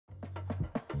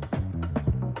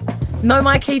No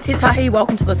mai ki te tahi,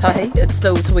 welcome to the tahi. It's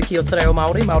still Te Wiki o Te Reo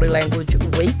Māori, Māori Language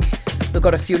Week. We've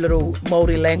got a few little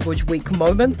Māori Language Week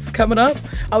moments coming up.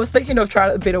 I was thinking of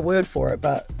trying a better word for it,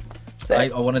 but... I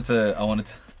wanted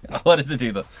to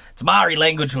do the... It's Māori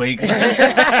Language Week.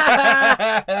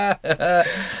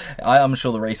 I'm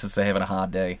sure the racists are having a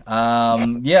hard day.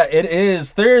 Yeah, it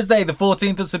is Thursday, the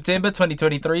 14th of September,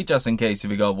 2023, just in case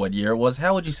if you got what year it was.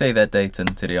 How would you say that date in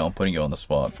today? I'm putting you on the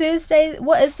spot. Thursday,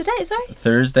 what is the date, sorry?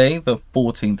 Thursday, the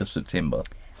 14th of September.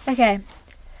 Okay.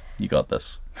 You got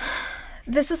this.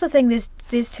 This is the thing, there's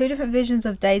two different versions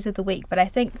of days of the week, but I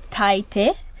think tai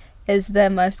te is the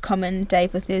most common day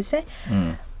for Thursday.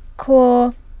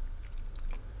 Ko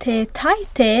te tai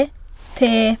te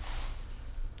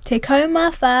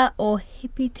kaumawha o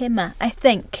hipi te ma. I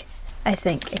think,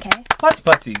 okay?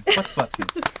 Pati.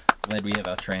 Glad we have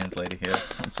our translator here.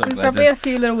 I'm so There's glad probably a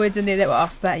few little words in there that were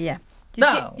off, but yeah.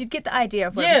 You'd get the idea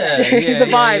of what I'm saying. The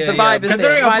vibe is there.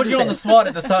 Considering I put you on the spot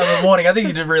at this time of the morning, I think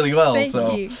you did really well. Thank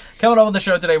you. Coming up on the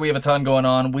show today, we have a ton going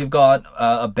on. We've got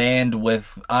a band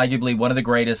with arguably one of the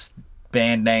greatest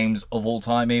band names of all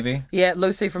time, Evie. Yeah,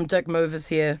 Lucy from Dick Move is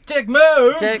here. Dick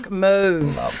Move! Dick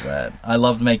Move. Love that. I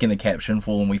loved making the caption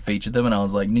for when we featured them, and I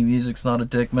was like, new music's not a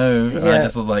dick move. And I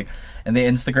just was like, and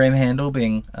their Instagram handle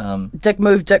being... Dick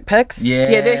Move Dick Pics.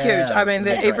 Yeah, they're huge. I mean,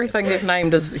 everything they've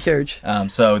named is huge.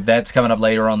 So that's coming up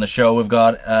later on the show. We've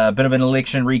got a bit of an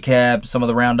election recap, some of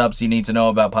the roundups you need to know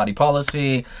about party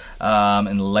policy,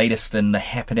 and the latest in the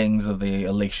happenings of the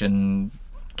election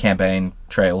campaign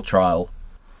trial.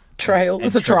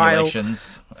 It's a trial.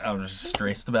 I'm just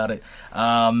stressed about it.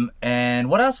 And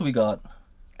what else have we got?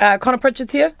 Connor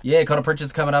Prichard's here. Yeah, Connor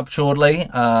Prichard's coming up shortly.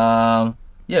 Yeah,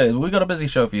 we got a busy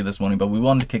show for you this morning, but we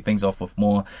wanted to kick things off with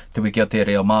more Te Wiki o Te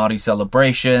Reo Māori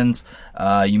celebrations.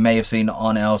 You may have seen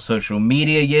on our social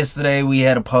media yesterday, we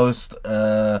had a post,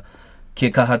 Kia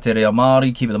kaha te reo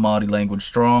Māori, keep the Māori language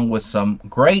strong, with some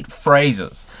great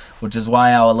phrases, which is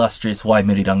why our illustrious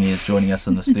Waimirirangi is joining us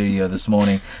in the studio this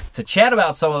morning to chat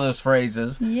about some of those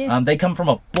phrases. Yes. They come from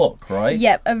a book, right?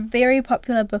 Yep, a very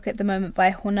popular book at the moment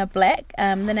by Hona Black.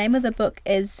 The name of the book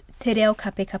is Te Reo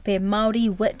Kape Kape,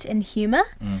 Māori Wit and Humour,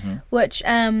 which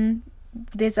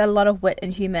there's a lot of wit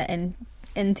and humour in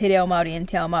Te Reo Māori and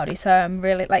Te Ao Māori, so I'm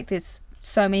really, there's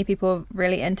so many people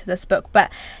really into this book.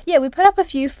 But yeah, we put up a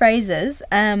few phrases,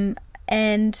 and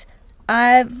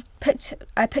I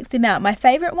picked them out. My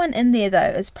favourite one in there,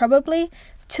 though, is probably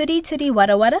turi turi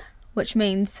wara wara, which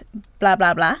means blah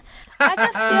blah blah.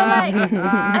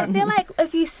 I feel like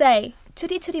if you say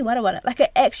turi turi wara wara, like it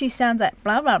actually sounds like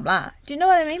blah blah blah. Do you know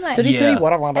what I mean? Like Turi turi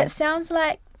wara wara. it sounds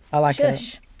like I like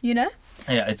shush, you know?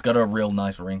 Yeah, it's got a real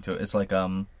nice ring to it. It's like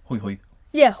hui hui.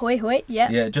 Yeah, hoi hoi. Yeah.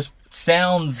 Yeah, it just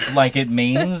sounds like it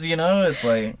means, you know? It's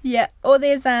like... Yeah, or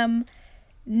there's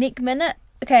neck minute.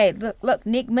 Okay, look,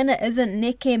 neck minute isn't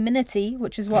neke minute,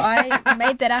 which is what I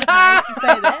made that up and I used to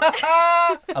say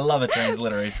that. I love a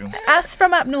transliteration. Us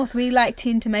from up north, we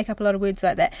tend to make up a lot of words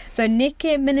like that. So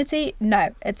neke minute,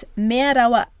 no, it's mea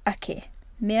rawa ake.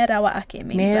 Mea rawa ake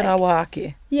means Mea rawa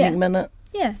ake. Yeah. Neck minute.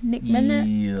 Yeah, neck minute.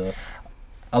 Yeah.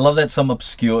 I love that some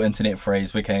obscure internet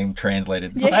phrase became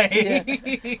translated.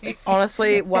 Yeah.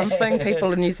 Honestly, one thing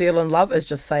people in New Zealand love is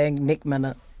just saying neck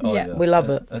minute. Oh, Yeah. We love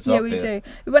it. It's Yeah, up we there.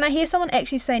 do. When I hear someone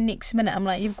actually say next minute, I'm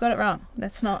like, you've got it wrong.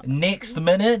 That's not. Next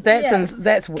minute?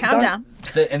 That's Countdown.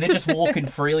 And they're just walking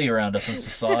freely around us in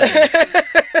society.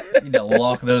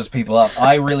 Lock those people up.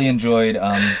 I really enjoyed,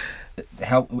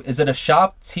 how, is it a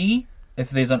sharp T if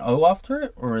there's an O after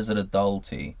it, or is it a dull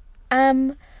T?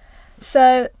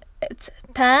 So it's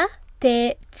ta,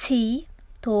 te, ti,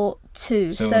 to,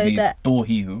 tu. So it would be that.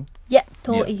 tohihu. Yep,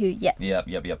 to, ihu, yep.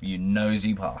 Yep. You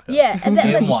nosy Parker. Yeah, and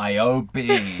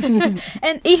MYOB.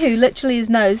 and ihu literally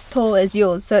is nose, to is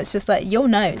yours, so it's just like your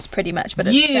nose pretty much, but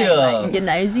it's saying, like, you're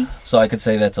nosy. So I could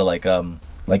say that to like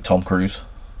Tom Cruise,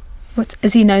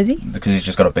 Is he nosy? because he's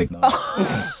just got a big nose.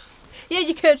 Yeah,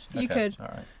 you could. You Okay, could. all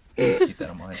right. Keep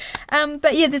that in mind.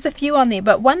 But yeah, there's a few on there,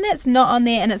 but one that's not on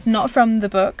there, and it's not from the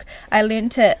book. I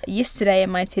learnt it yesterday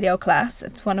in my te reo class.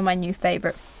 It's one of my new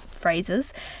favourite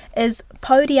phrases, is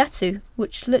pauri atu,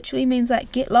 which literally means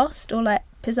like get lost or like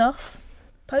piss off.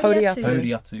 Pauri atu.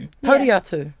 Podiatu.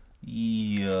 Podiatu.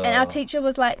 Yeah. And our teacher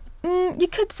was like, you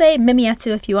could say mimi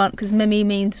atu if you want, because mimi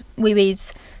means wee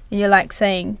wees, and you're like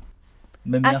saying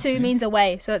atu means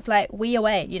away, so it's like we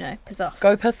away, piss off.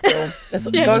 Go piss girl.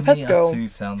 Go piss girl. Mimi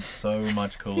sounds so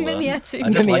much cooler. Mimi atu.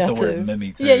 I just Mimi like the word atu.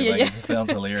 mimi too. Yeah. It just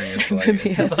sounds hilarious. Like, Mimi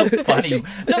it's just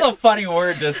atu. a funny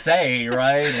word to say,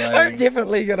 right? I'm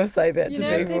definitely gonna say that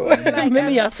to people. People are like,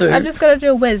 Mimi atu. I've just got to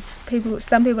do a whiz.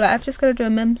 Some people are like, I've just got to do a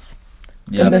mims.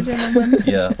 Yeah. Imagine wins.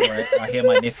 Yeah. Or I hear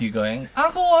my nephew going,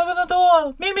 "Uncle, open the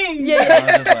door, Mimi." Yeah. And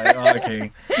I'm just like, oh,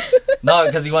 okay. No,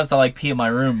 because he wants to like pee in my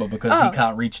room, but because he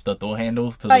can't reach the door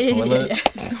handle to the toilet,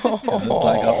 because it's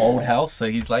like an old house, so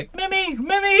he's like, "Mimi,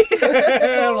 Mimi."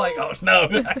 I'm like, oh no.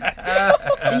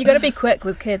 And you got to be quick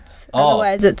with kids,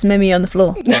 otherwise it's Mimi on the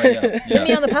floor. Oh, yeah.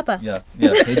 Mimi on the papa. Yeah.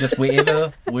 He just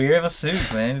wherever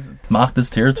suits, man. He's marked his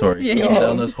territory. Yeah.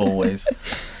 Down those hallways.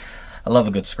 I love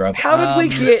a good scrub. How did we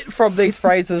get from these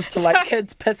phrases to like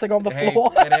kids pissing on the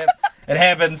floor? It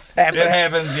happens. It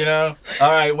happens, you know.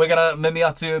 All right, we're going to Mimi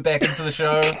Atu back into the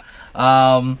show.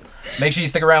 Make sure you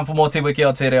stick around for more Te Wiki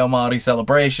o Te Reo Māori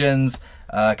celebrations.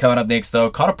 Coming up next, though,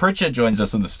 Connor Prichard joins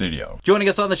us in the studio. Joining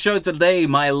us on the show today,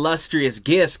 my illustrious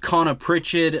guest, Connor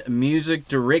Prichard, music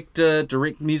director,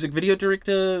 video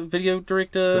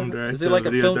director. Film director, Is it like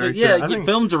a film director? Yeah, I think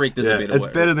film director's a better it's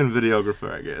word. better than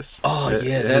videographer, I guess. Oh,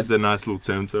 yeah. It has a nice little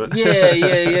term to it.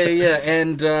 Yeah.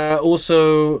 And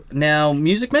also now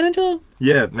music manager?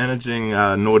 Yeah, managing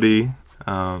Naughty,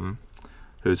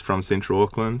 who's from Central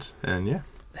Auckland, and yeah.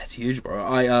 That's huge,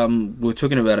 bro. We were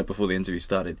talking about it before the interview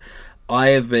started. I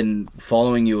have been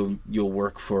following your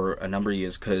work for a number of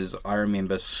years because I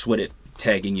remember Swidit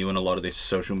tagging you in a lot of their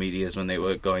social medias when they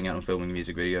were going out and filming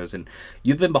music videos, and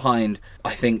you've been behind,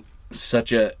 I think,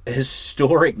 such a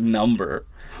historic number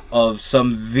of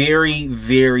some very,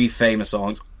 very famous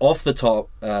songs. Off the top,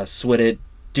 Swidit,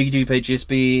 Diggy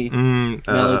HSB,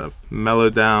 Mellow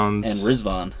Downs, and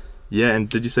Rizvan. Yeah, and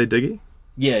did you say Diggy?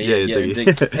 Yeah,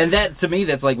 Diggy. And that, to me,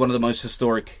 that's like one of the most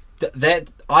historic. That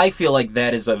I feel like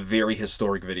that is a very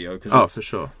historic video because for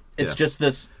sure. It's just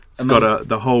this. It's got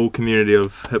the whole community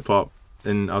of hip hop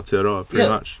in Aotearoa, pretty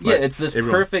much. Yeah, it's this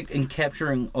perfect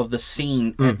encapturing of the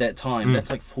scene at that time. That's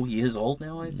like 4 years old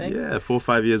now, I think. Yeah, 4 or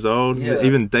 5 years old. Yeah.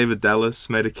 Even David Dallas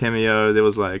made a cameo. There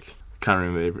was like, can't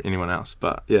remember anyone else,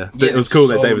 but it was cool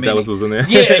that David Dallas was in there.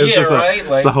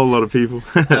 It's a whole lot of people.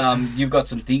 You've got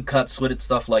some deep cut Swidit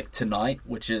stuff like Tonight,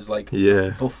 which is like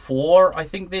before I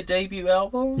think their debut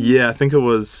album. Yeah, I think it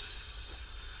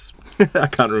was. I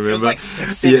can't remember. It was like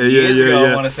 6-7 years ago.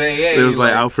 I want to say. Yeah, it was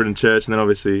like Alfred and Church, and then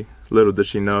obviously Little Did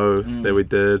She Know that we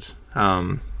did.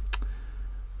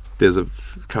 There's a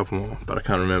couple more, but I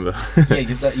can't remember.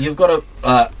 You've got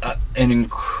an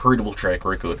incredible track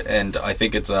record, and I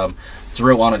think it's a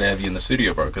real honor to have you in the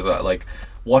studio, bro. Because I like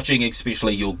watching,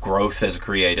 especially your growth as a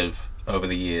creative over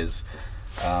the years,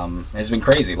 has been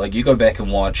crazy. Like you go back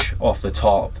and watch Off the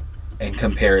Top and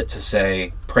compare it to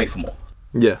say Pray for More.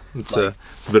 Yeah, it's a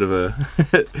bit of a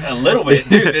a little bit,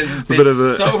 dude.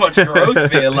 There's so much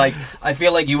growth there. Like I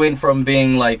feel like you went from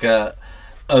being like a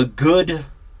good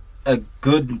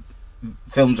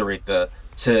film director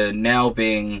to now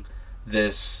being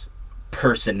this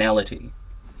personality.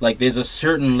 Like there's a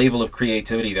certain level of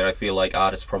creativity that I feel like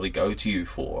artists probably go to you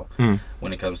for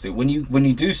when it comes to when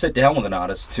you do sit down with an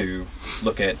artist to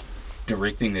look at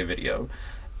directing their video.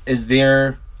 Is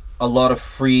there a lot of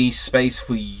free space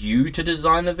for you to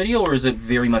design the video, or is it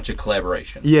very much a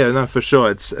collaboration? Yeah, no, for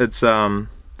sure. It's it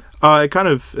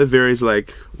varies.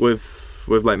 Like with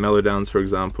like Mellow Downs, for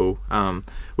example,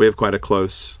 we have quite a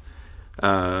close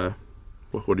what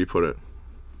do you put it?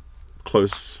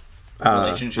 Close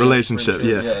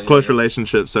relationship. Close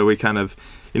relationship. So we kind of,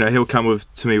 he'll come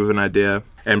to me with an idea,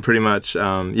 and pretty much,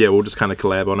 we'll just kind of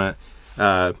collab on it,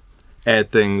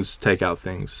 add things, take out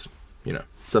things,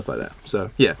 stuff like that.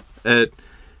 So yeah, it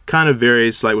kind of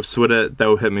varies. Like with Swidit,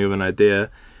 they'll hit me with an idea,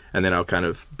 and then I'll kind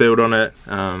of build on it.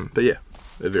 But yeah,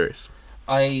 it varies.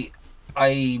 I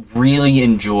really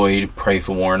enjoyed Pray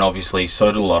for More, and obviously so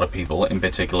did a lot of people, in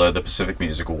particular the Pacific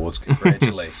Music Awards.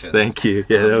 Congratulations. Thank you.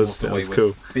 Yeah, that was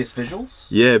cool. Best visuals?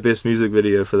 Yeah, best music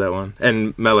video for that one.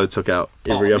 And Mello took out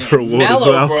every other award Mello, as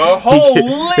well. Bro,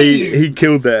 holy! He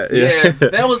killed that. Yeah,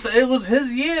 it was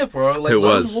his year, bro. Like, it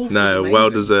was. No, well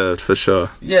deserved for sure.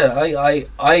 Yeah,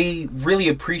 I really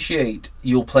appreciate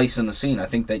your place in the scene. I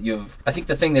think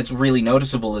the thing that's really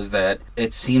noticeable is that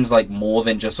it seems like more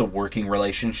than just a working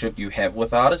relationship you have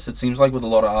with artists. It seems like with a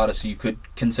lot of artists you could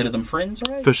consider them friends,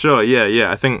 right? For sure,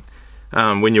 yeah. I think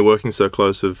when you're working so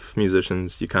close with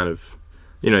musicians, you kind of,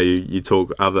 you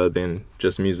talk other than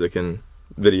just music and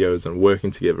videos and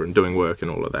working together and doing work and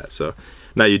all of that. So,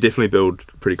 no, you definitely build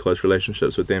pretty close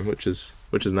relationships with them, which is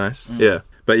nice. Yeah.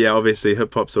 But yeah, obviously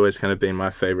hip hop's always kind of been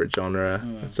my favorite genre.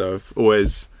 So I've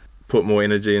always put more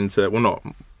energy into, well, not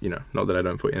that I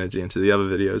don't put energy into the other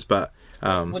videos, but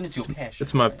when it's your passion,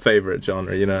 it's my favorite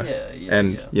genre,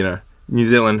 and yeah. New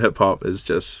Zealand hip hop is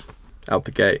just out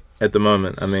the gate at the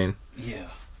moment. I mean,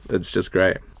 it's just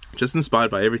great, just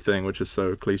inspired by everything, which is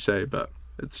so cliche, but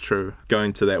it's true.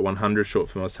 Going to that 100 short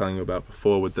film I was telling you about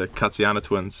before with the Katiana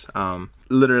twins.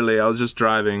 Literally, I was just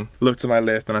driving, looked to my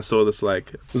left, and I saw this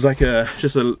it was like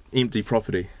just an empty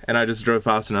property, and I just drove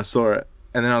past and I saw it,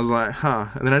 and then I was like, huh,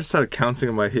 and then I just started counting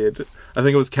in my head. I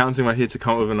think I was counting in my head to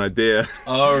come up with an idea.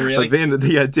 Oh, really? But then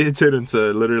the idea turned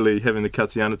into literally having the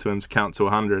Katiana twins count to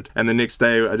 100, and the next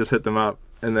day I just hit them up,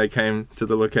 and they came to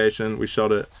the location, we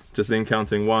shot it, just then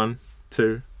counting 1,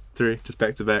 2, 3, just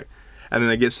back to back. And then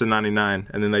it gets to 99,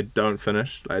 and then they don't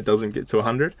finish. It doesn't get to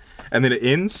 100, and then it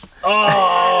ends.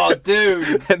 Oh, dude!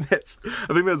 And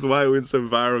I think that's why it went so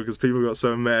viral, because people got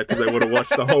so mad because they would have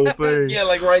watched the whole thing. Yeah,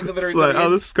 right to the It's like, oh,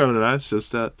 this is kind of nice,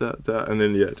 just that, and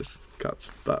then it just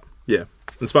cuts. But yeah,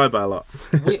 inspired by a lot.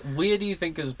 Where do you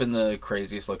think has been the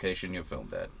craziest location you've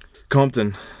filmed at?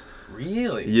 Compton.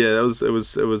 Really? Yeah, it was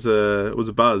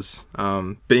a buzz.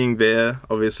 Being there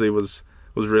obviously was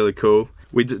really cool.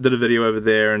 We did a video over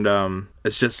there, and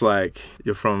it's just like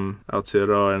you're from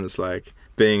Aotearoa, and it's like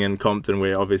being in Compton,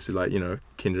 where obviously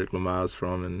Kendrick Lamar's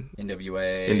from, and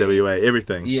NWA,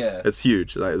 everything. Yeah, it's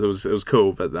huge. Like it was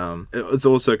cool, but it's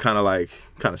also kind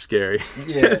of scary.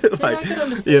 Yeah, I can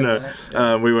understand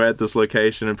that. We were at this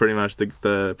location, and pretty much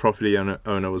the property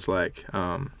owner was like,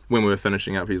 when we were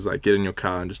finishing up, he's like, get in your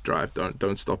car and just drive.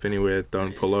 Don't stop anywhere.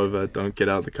 Don't pull over. Don't get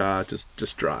out of the car.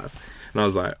 Just drive. And I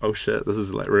was like, oh shit, this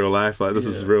is like real life. Like this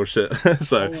is real shit.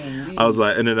 So Holy. I was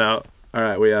like, in and out. All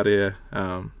right, we out of here.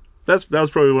 That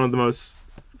was probably one of the most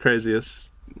craziest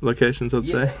locations, I'd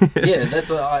say. Yeah,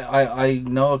 that's I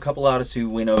know a couple artists who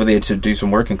went over there to do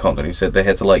some work in Compton. He said they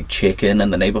had to check in the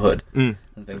neighborhood and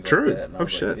things True. like that. And oh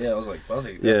shit. I was like,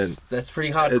 Buzzy, that's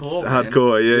pretty hardcore. It's man.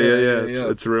 hardcore. Yeah.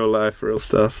 It's real life, real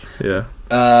stuff. Yeah.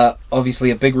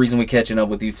 Obviously, a big reason we're catching up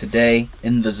with you today,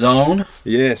 In the Zone.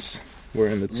 Yes. We're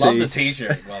in the T. Love the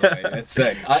t-shirt, by the way. That's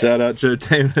sick. Shout out Joe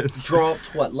Damon's.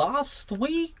 Dropped, last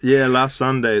week? Yeah, last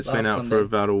Sunday. It's been out for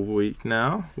about a week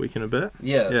now. Week and a bit.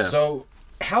 Yeah. So,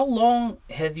 how long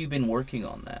have you been working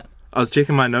on that? I was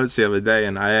checking my notes the other day,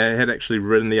 and I had actually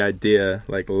written the idea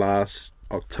last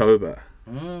October.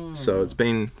 So it's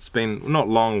been not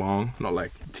long, not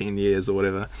like 10 years or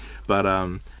whatever. But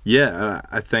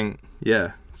I think,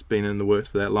 it's been in the works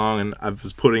for that long, and I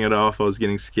was putting it off. I was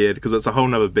getting scared because it's a whole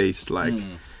nother beast.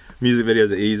 Music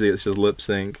videos are easy. It's just lip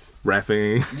sync,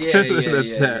 rapping.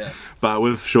 That's that. Yeah. But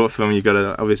with short film, you got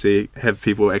to obviously have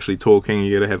people actually talking.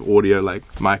 You got to have audio,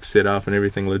 mic set up and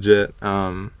everything legit.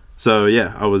 So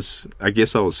yeah, I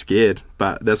guess I was scared,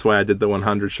 but that's why I did the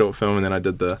 100 short film, and then I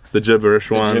did the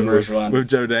gibberish one with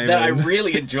Joe Damon. That I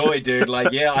really enjoyed, dude.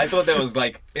 I thought that was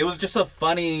it was just a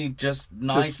funny, just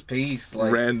nice piece,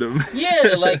 random.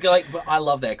 Yeah, but I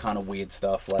love that kind of weird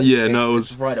stuff.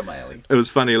 It's right up my alley. It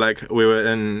was funny. We were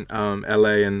in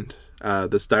LA, and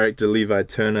this director Levi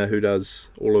Turner, who does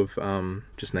all of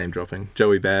just name dropping,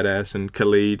 Joey Badass and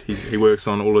Khalid, he works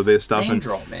on all of their stuff. Name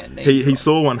drop, man. He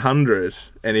saw 100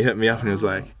 and he hit me up and he was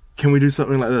like, can we do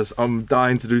something like this? I'm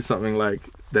dying to do something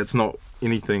that's not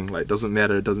anything, doesn't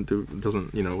matter, doesn't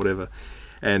whatever.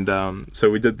 And so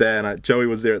we did that, and Joey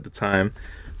was there at the time,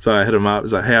 so I hit him up. I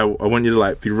was like, hey, I want you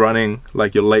to be running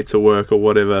you're late to work or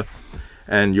whatever,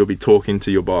 and you'll be talking to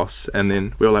your boss. And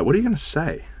then we were like, what are you gonna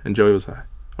say? And Joey was like,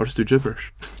 I'll just do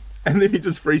gibberish. And then he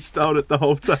just freestyled it the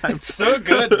whole time. It's so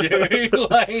good, dude.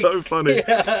 So funny.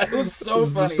 Yeah, it was so funny.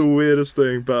 It's just the weirdest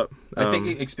thing, but I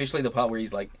think especially the part where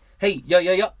he's like, hey,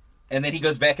 yeah. And then he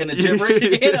goes back into gibberish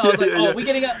again. I was like, oh, we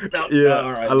getting up? No,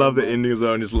 all right. I love the ending as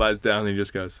well, and just lies down and he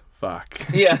just goes, fuck.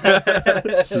 Yeah.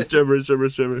 It's just gibberish.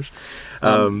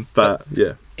 But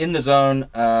yeah. In the Zone,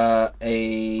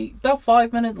 about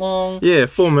 5 minute long. Yeah,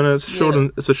 4 minutes. Short.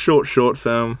 It's a short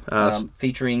film.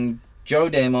 Featuring Joe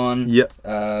Damon,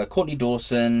 Courtney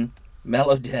Dawson,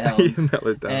 Mellow Downs,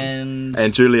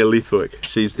 and Julia Leithwick.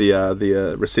 She's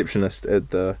the receptionist in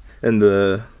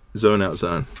the Zone Out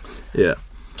Zone. Yeah.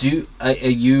 Are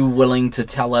you willing to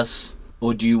tell us,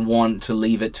 or do you want to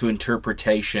leave it to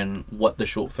interpretation what the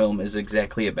short film is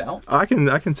exactly about? I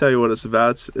can tell you what it's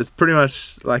about. It's pretty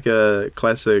much like a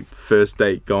classic first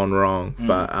date gone wrong,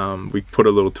 but we put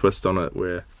a little twist on it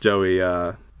where Joey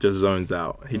just zones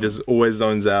out. He just always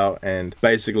zones out, and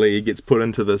basically he gets put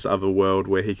into this other world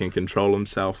where he can control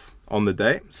himself on the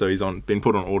date. So he's been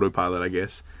put on autopilot, I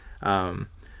guess.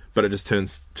 But it just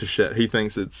turns to shit. He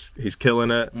thinks he's killing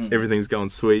it. Everything's going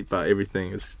sweet, but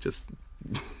everything is just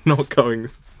not going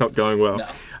well.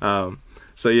 No.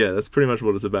 So yeah, that's pretty much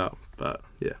what it's about. But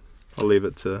yeah, I'll leave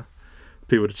it to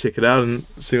people to check it out and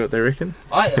see what they reckon.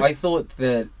 I thought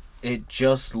that it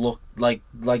just looked like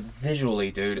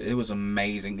visually, dude, it was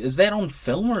amazing. Is that on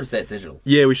film or is that digital?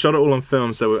 Yeah, we shot it all on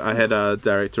film. So I had our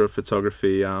director of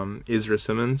photography, Ezra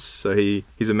Simmons. So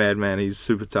he's a madman. He's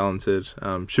super talented.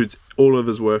 Shoots all of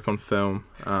his work on film.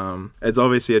 It's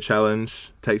obviously a challenge.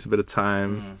 Takes a bit of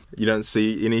time. You don't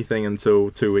see anything until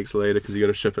 2 weeks later because you got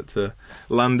to ship it to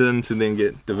London to then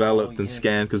get developed and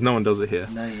scanned because no one does it here.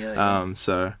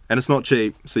 So, and it's not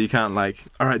cheap. So you can't like,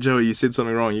 all right, Joey, you said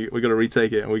something wrong. We got to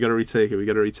retake it, and we got to retake it. We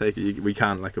got to retake it. We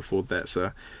can't like afford that.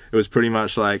 So it was pretty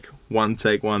much like one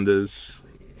take wonders,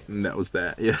 and that was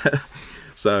that. Yeah.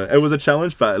 So it was a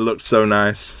challenge, but it looked so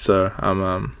nice. So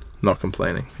I'm not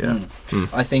complaining. Yeah.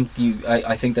 I think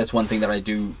I think that's one thing that I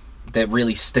do that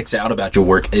really sticks out about your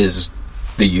work is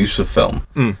the use of film.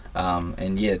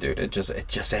 And yeah, dude, it just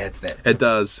adds that. It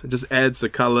does. It just adds the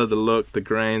color, the look, the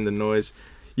grain, the noise.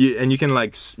 You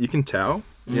can tell.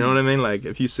 You know what I mean? Like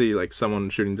if you see like someone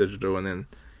shooting digital and then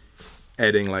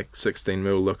adding like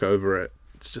 16mm look over it,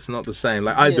 it's just not the same.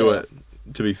 Like I do it,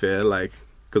 to be fair, like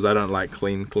because I don't like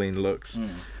clean looks.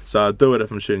 So I do it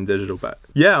if I'm shooting digital. But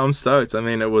yeah, I'm stoked. I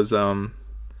mean, it was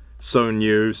so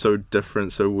new, so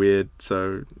different, so weird,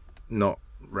 so not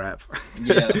rap.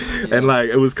 And like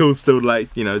it was cool still,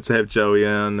 like, you know, to have Joey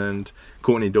in and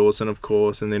Courtney Dawson, of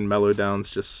course, and then Mellow Down's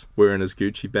just wearing his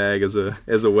Gucci bag as a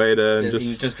waiter, and he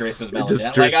was just dressed as Mellow just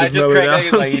Down. dressed Like I as just Mellow cracked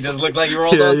Down. up, like he just looks like he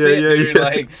rolled on set, dude.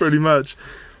 Like pretty much.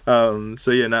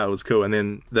 So yeah, no, it was cool. And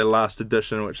then the last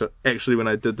edition, which actually when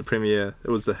I did the premiere,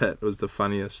 it was the hit. It was the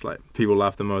funniest. Like people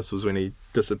laughed the most was when he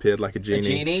disappeared like a genie. A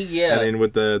genie, yeah. And then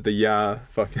with the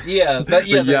fucking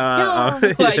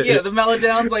the Mellow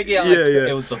Downs, like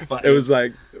it was the funniest.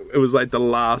 It was like the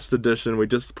last edition. We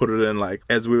just put it in like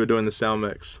as we were doing the sound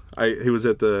mix. He was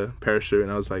at the parachute,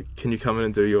 and I was like, "Can you come in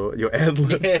and do your ad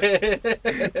lib?"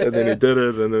 And then he did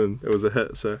it, and then it was a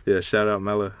hit. So yeah, shout out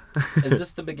Mello. Is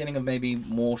this the beginning of maybe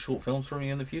more short films from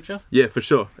you in the future? Yeah, for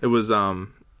sure. It was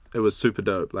super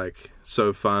dope. Like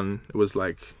so fun. It was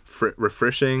like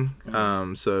refreshing.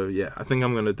 So yeah, I think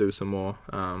I'm gonna do some more.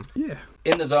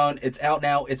 In the Zone, it's out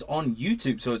now. It's on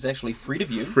YouTube, so it's actually free to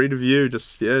view. Free to view.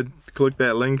 Just click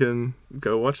that link and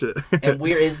go watch it. And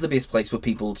where is the best place for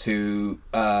people to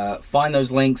find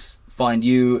those links, find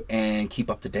you, and keep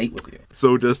up to date with you? It's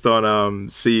all just on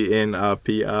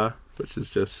CNRPR, which is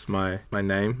just my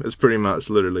name. It's pretty much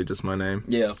literally just my name.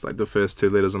 Yeah. It's like the first 2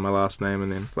 letters of my last name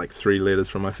and then like 3 letters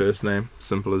from my first name.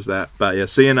 Simple as that. But yeah,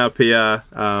 CNRPR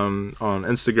on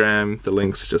Instagram. The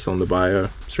link's just on the bio.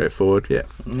 Straightforward. Yeah.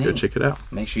 Go check it out.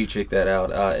 Make sure you check that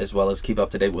out, as well as keep up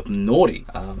to date with Naughty,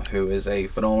 who is a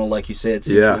phenomenal, like you said,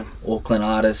 Central Auckland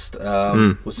artist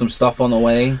with some stuff on the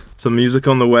way. Some music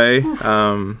on the way.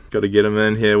 Got to get him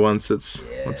in here once it's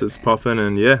popping,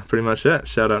 and yeah, pretty much it.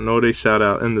 Shout out Naughty, shout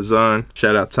out In the Zone,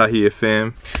 shout out TAHI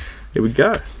FM. Here we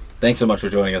go. Thanks so much for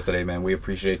joining us today, man. We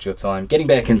appreciate your time. Getting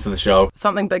back into the show.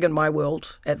 Something big in my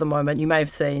world at the moment. You may have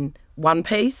seen One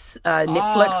Piece,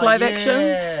 Netflix live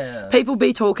action. People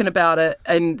be talking about it,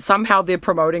 and somehow they're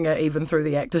promoting it even through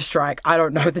the actors' strike. I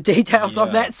don't know the details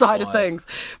on that side of things,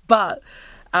 but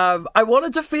I want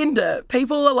to defend it.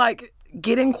 People are like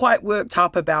getting quite worked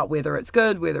up about whether it's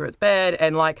good, whether it's bad,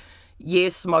 and like,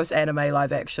 yes, most anime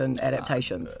live action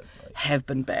adaptations have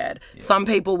been bad. Some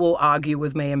people will argue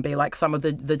with me and be like, some of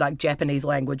the like Japanese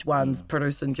language ones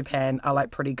produced in Japan are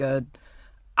like pretty good.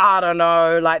 I don't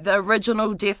know, like the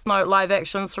original Death Note live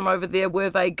actions from over there, were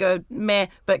they good? Meh.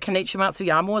 But Kenichi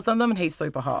Matsuyama was in them and he's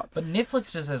super hot. But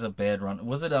Netflix just has a bad run.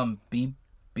 Was it B?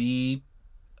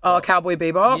 Oh, Cowboy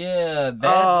Bebop? Yeah,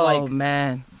 that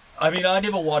man. I mean, I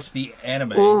never watched the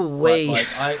anime. Ooh-wee.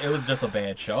 But it was just a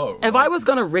bad show. If I was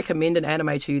going to recommend an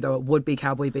anime to you, though, it would be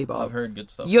Cowboy Bebop. I've heard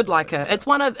good stuff. You'd like it. It's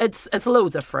it's a little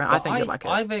different. I think you'd like it.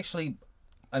 I've actually,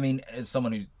 I mean, as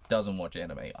someone who doesn't watch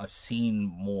anime, I've seen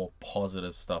more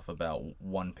positive stuff about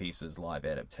One Piece's live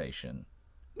adaptation.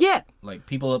 Yeah. Like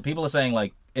people are saying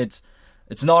like it's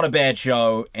not a bad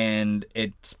show and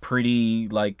it's pretty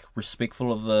like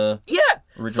respectful of the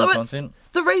original content.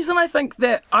 The reason I think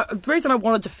that the reason I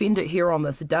want to defend it here on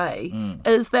this day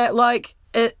is that like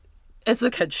it's a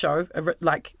kids show.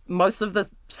 Like most of the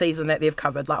season that they've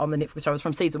covered, like on the Netflix show, is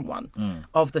from season 1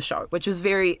 of the show, which is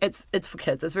it's for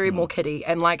kids. It's very more kiddie,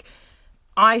 and like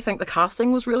I think the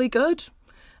casting was really good.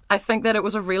 I think that it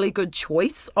was a really good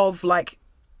choice of like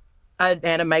an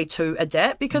anime to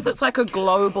adapt because it's like a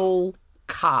global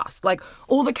cast. Like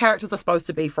all the characters are supposed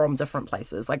to be from different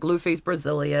places. Like Luffy's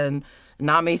Brazilian,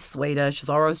 Nami's Swedish,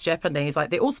 Zoro's Japanese. Like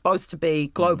they're all supposed to be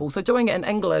global. So doing it in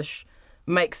English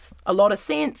makes a lot of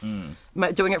sense.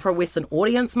 Doing it for a Western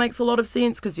audience makes a lot of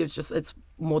sense because it's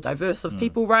more diverse of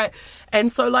people, right?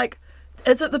 And so like,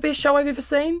 is it the best show I've ever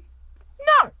seen?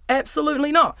 No,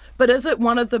 absolutely not. But is it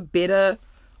one of the better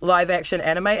live-action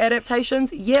anime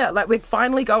adaptations? Yeah, like we're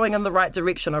finally going in the right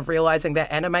direction of realising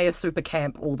that anime is super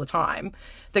camp all the time.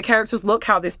 The characters look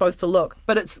how they're supposed to look,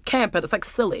 but it's camp, but it's like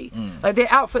silly. Like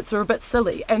their outfits are a bit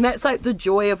silly. And that's like the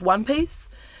joy of One Piece.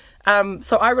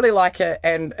 So I really like it,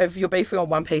 and if you're beefing on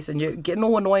One Piece and you're getting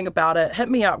all annoying about it, hit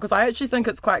me up, because I actually think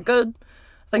it's quite good.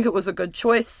 I think it was a good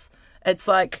choice. It's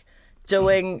like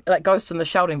doing like Ghost in the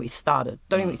Shell. Don't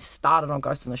even get started on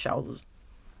Ghost in the Shell.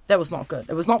 That was not good.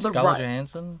 It was not the Scarlett right.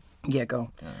 Johansson? Yeah, go.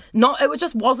 Yeah. It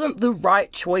just wasn't the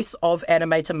right choice of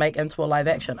anime to make into a live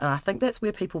action, and I think that's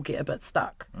where people get a bit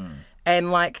stuck.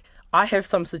 And like, I have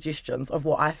some suggestions of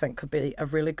what I think could be a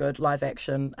really good live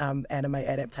action anime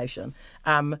adaptation.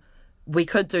 We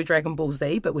could do Dragon Ball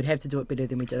Z, but we'd have to do it better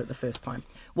than we did it the first time.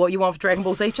 What you want for Dragon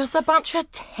Ball Z? Just a bunch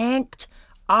of tanked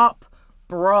up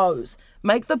bros.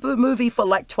 Make the movie for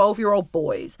like 12-year-old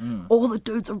boys. All the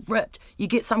dudes are ripped. You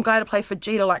get some guy to play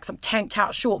Vegeta, like some tanked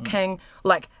out short king.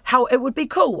 Like, how it would be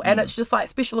cool. And it's just like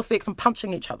special effects and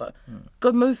punching each other.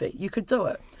 Good movie. You could do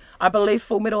it. I believe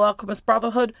Full Metal Alchemist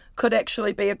Brotherhood could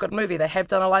actually be a good movie. They have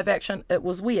done a live action. It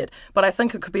was weird. But I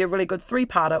think it could be a really good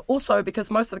 3-parter. Also,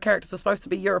 because most of the characters are supposed to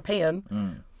be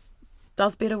European,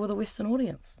 does better with a Western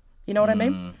audience. You know what I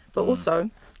mean? But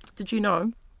also, did you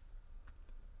know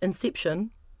Inception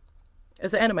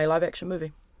is an anime live action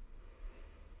movie?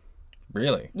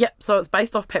 Really? Yep, so it's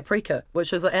based off Paprika,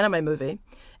 which is an anime movie,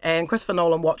 and Christopher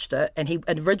Nolan watched it, and he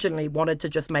originally wanted to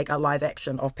just make a live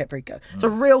action of Paprika. It's a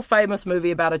real famous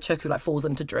movie about a chick who like falls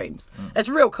into dreams. It's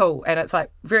real cool, and it's like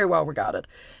very well regarded.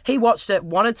 He watched it,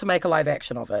 wanted to make a live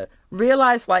action of it,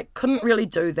 realized like couldn't really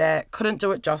do that, couldn't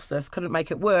do it justice, couldn't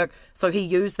make it work, so he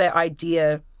used that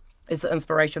idea as the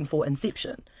inspiration for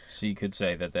Inception. So you could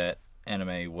say that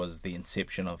anime was the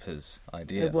inception of his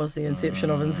idea. It was the inception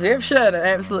of Inception. It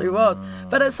absolutely was.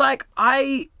 But it's like,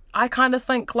 I kind of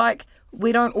think like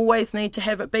we don't always need to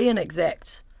have it be an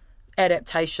exact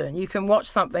adaptation. You can watch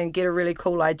something, get a really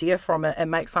cool idea from it,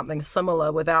 and make something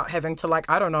similar without having to, like,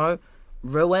 I don't know,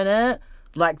 ruin it.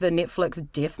 Like the Netflix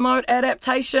Death Note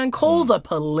adaptation. Call the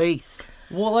police.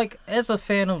 Well, like, as a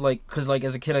fan of, like, because, like,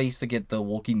 as a kid, I used to get the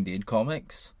Walking Dead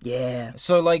comics. Yeah.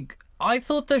 So, like, I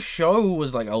thought the show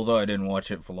was, like, although I didn't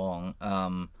watch it for long,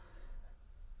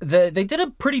 they did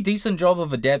a pretty decent job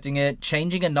of adapting it,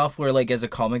 changing enough where, like, as a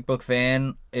comic book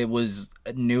fan, it was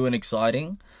new and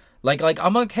exciting. Like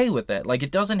I'm okay with that. Like,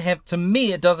 it doesn't have, to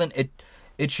me,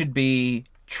 it should be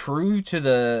true to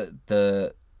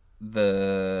the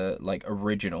like,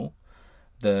 original,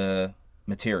 the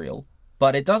material,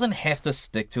 but it doesn't have to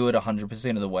stick to it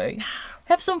 100% of the way.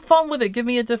 Have some fun with it. Give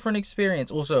me a different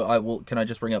experience. Also, can I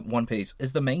just bring up One Piece?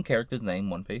 Is the main character's name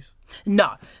One Piece?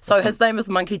 No. So his name is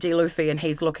Monkey D. Luffy, and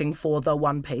he's looking for the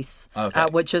One Piece,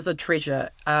 which is a treasure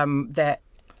that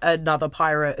another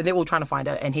pirate, and they're all trying to find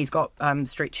it, and he's got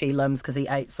stretchy limbs because he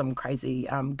ate some crazy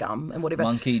gum and whatever.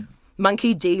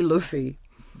 Monkey D. Luffy.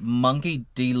 Monkey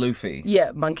D. Luffy.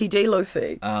 Yeah, Monkey D.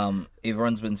 Luffy.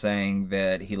 Everyone's been saying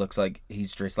that he looks like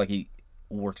he's dressed like he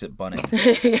works at Bunnings.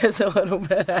 He is a little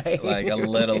bit, eh? Like a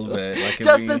little bit. Like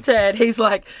just a tad. He's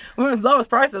like, lowest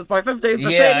prices by 15%.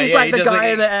 He's like the guy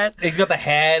in the ad. He's got the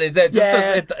hat. Is that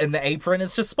just in the apron?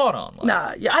 It's just spot on. Like.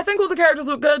 Nah, yeah, I think all the characters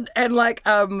look good. And like,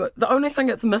 the only thing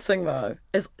that's missing though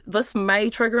is, this may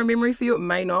trigger a memory for you, it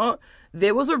may not.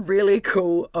 There was a really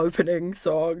cool opening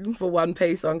song for One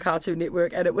Piece on Cartoon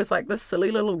Network, and it was like this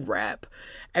silly little rap.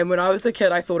 And when I was a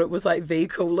kid, I thought it was like the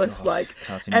coolest,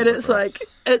 Cartoon and Network it's raps. like,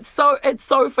 it's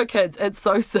so for kids. It's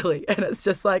so silly, and it's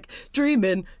just like,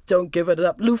 dreaming, don't give it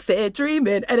up, Luffy,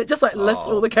 dreaming, and it just like lists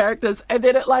all the characters, and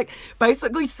then it like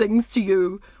basically sings to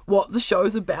you what the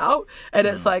show's about, and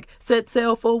it's like, set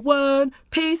sail for One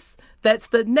Piece. That's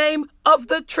the name of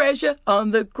the treasure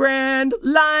on the Grand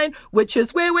Line, which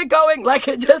is where we're going. Like,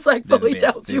 it just like fully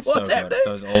tells you what's happening.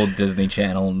 Those old Disney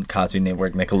Channel and Cartoon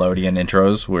Network, Nickelodeon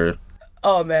intros were...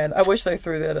 Oh man, I wish they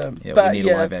threw that in. Yeah, but we need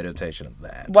a live adaptation of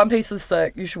that. One Piece is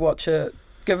sick. You should watch it.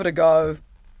 Give it a go.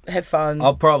 Have fun.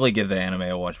 I'll probably give the anime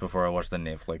a watch before I watch the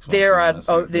Netflix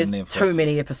one. There's too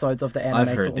many episodes of the anime. I've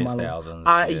heard there's thousands.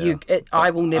 I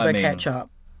will never catch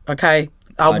up. Okay?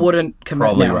 I wouldn't commit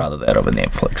probably now. rather that over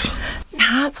Netflix.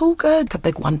 Nah, it's all good. A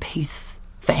big One Piece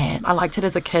fan. I liked it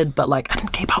as a kid, but like I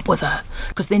didn't keep up with it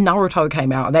because then Naruto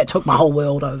came out and that took my whole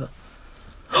world over.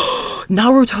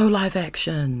 Naruto live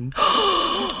action.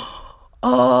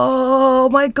 Oh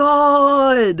my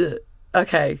god.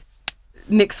 Okay.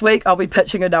 Next week I'll be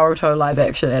pitching a Naruto live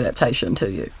action adaptation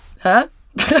to you. Huh?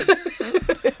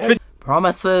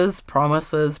 Promises.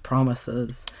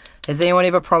 Has anyone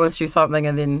ever promised you something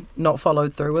and then not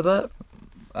followed through with it?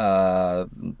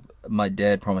 my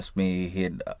dad promised me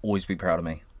he'd always be proud of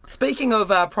me. Speaking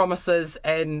of promises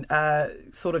and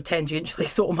sort of tangentially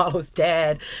So'omalo's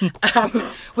dad,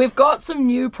 we've got some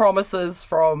new promises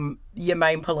from your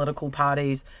main political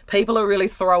parties. People are really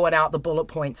throwing out the bullet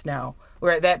points now.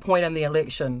 We're at that point in the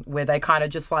election where they kind of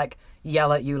just like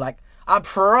yell at you like, I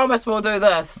promise we'll do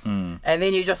this. And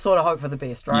then you just sort of hope for the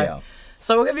best, right? Yeah.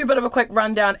 So we'll give you a bit of a quick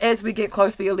rundown as we get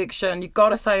close to the election. You've got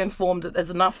to stay informed as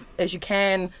enough as you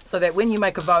can so that when you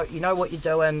make a vote, you know what you're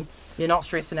doing. You're not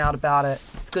stressing out about it.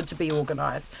 It's good to be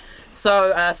organised.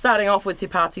 So starting off with Te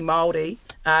Pāti Māori,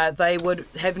 they would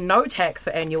have no tax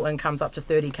for annual incomes up to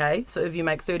 30k. So if you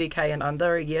make 30k and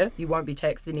under a year, you won't be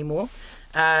taxed anymore.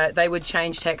 They would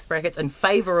change tax brackets in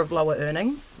favour of lower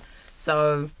earnings.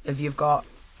 So if you've got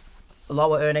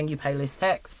lower earning, you pay less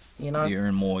tax, you know. You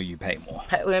earn more, you pay more.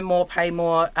 Earn more, pay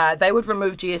more. They would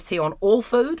remove GST on all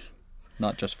food.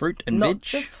 Not just fruit and Not veg.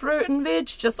 just fruit and veg,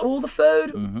 just all the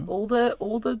food, all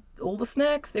the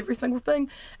snacks, every single thing.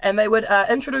 And they would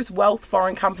introduce wealth,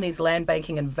 foreign companies, land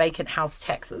banking, and vacant house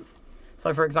taxes.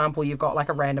 So, for example, you've got like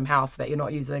a random house that you're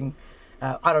not using.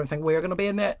 I don't think we're going to be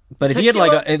in that. But if you had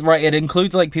like it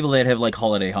includes like people that have like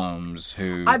holiday homes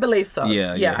who I believe so.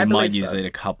 Yeah, I who might believe use so.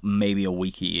 it maybe a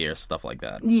week a year, stuff like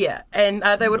that. Yeah, and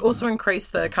they would also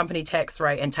increase the company tax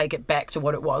rate and take it back to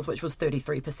what it was, which was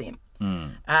 33%.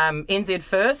 NZ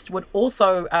First would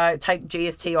also take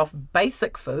GST off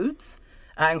basic foods,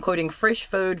 including fresh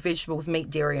food, vegetables, meat,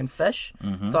 dairy, and fish.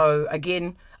 So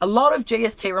again, a lot of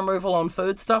GST removal on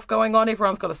food stuff going on.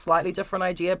 Everyone's got a slightly different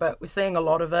idea, but we're seeing a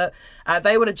lot of it.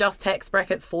 They would adjust tax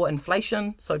brackets for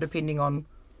inflation. So depending on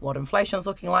what inflation's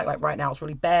looking like right now it's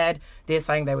really bad. They're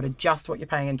saying they would adjust what you're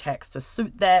paying in tax to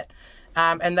suit that.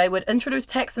 And they would introduce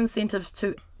tax incentives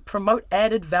to promote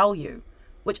added value,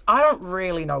 which I don't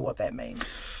really know what that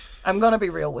means. I'm going to be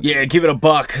real with you. Yeah, give it a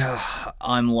buck.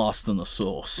 I'm lost in the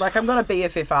sauce. Like, I'm going to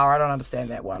BFFR. I don't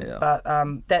understand that one. Yeah.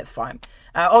 But that's fine.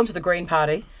 On to the Green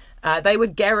Party. They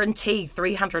would guarantee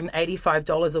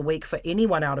 $385 a week for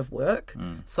anyone out of work.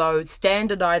 So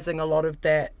standardising a lot of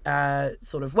that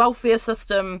sort of welfare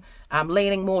system,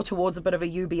 leaning more towards a bit of a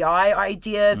UBI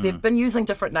idea. They've been using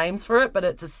different names for it, but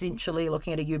it's essentially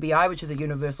looking at a UBI, which is a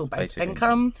universal basic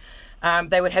income.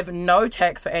 They would have no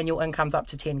tax for annual incomes up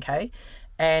to 10k.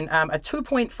 And a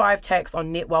 2.5 tax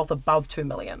on net wealth above $2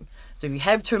 million. So if you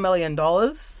have $2 million,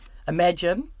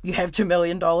 imagine you have $2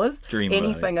 million. Dream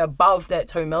Anything above that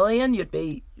 $2 million, you'd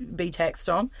be taxed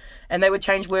on. And they would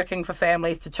change working for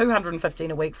families to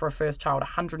 $215 a week for a first child,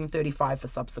 $135 for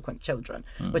subsequent children,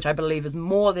 which I believe is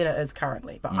more than it is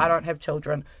currently. But I don't have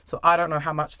children, so I don't know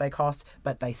how much they cost,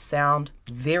 but they sound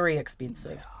very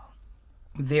expensive.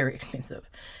 Very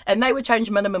expensive. And they would change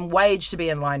minimum wage to be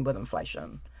in line with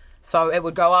inflation. So it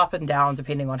would go up and down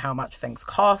depending on how much things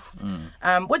cost,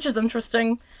 which is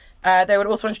interesting. They would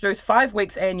also introduce 5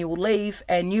 weeks annual leave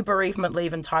and new bereavement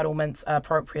leave entitlements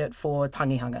appropriate for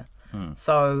tangihanga.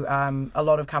 So a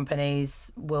lot of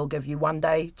companies will give you 1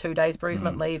 day, 2 days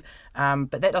bereavement leave, but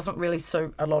that doesn't really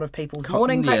suit a lot of people's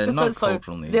mourning practices. So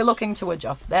they're looking to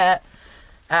adjust that.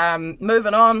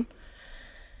 Moving on.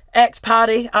 ACT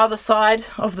Party, other side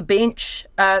of the bench,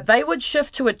 they would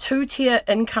shift to a 2-tier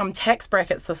income tax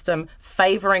bracket system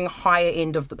favouring higher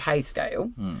end of the pay scale.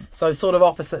 So sort of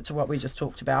opposite to what we just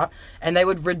talked about. And they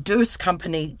would reduce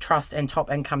company, trust and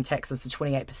top income taxes to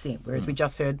 28%, whereas we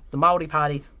just heard the Māori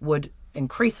Party would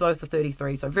increase those to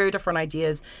 33%. So very different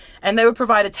ideas. And they would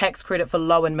provide a tax credit for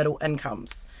low and middle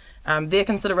incomes. Their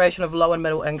consideration of low and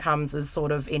middle incomes is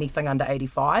sort of anything under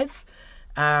 85.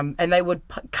 And they would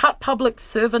cut public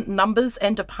servant numbers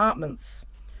and departments.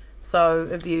 So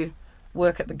if you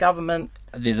work at the government...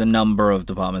 There's a number of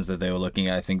departments that they were looking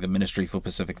at. I think the Ministry for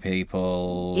Pacific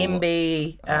People...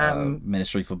 MB...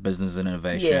 Ministry for Business and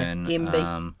Innovation... Yeah,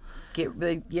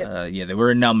 MB. Yeah, there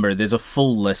were a number. There's a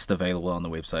full list available on the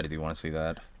website if you want to see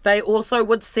that. They also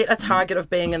would set a target of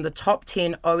being in the top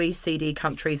 10 OECD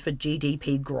countries for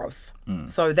GDP growth.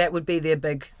 So that would be their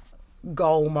big...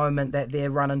 goal moment that they're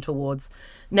running towards.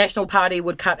 National Party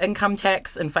would cut income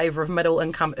tax in favour of middle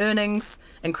income earnings,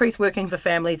 increase working for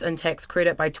families in tax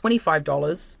credit by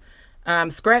 $25,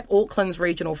 scrap Auckland's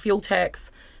regional fuel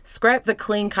tax, scrap the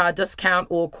clean car discount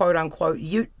or quote unquote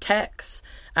ute tax.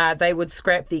 They would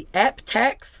scrap the app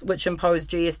tax, which imposed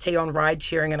GST on ride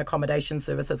sharing and accommodation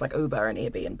services like Uber and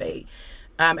Airbnb.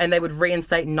 And they would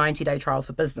reinstate 90-day trials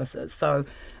for businesses. So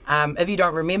if you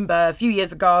don't remember, a few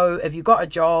years ago, if you got a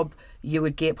job, you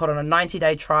would get put on a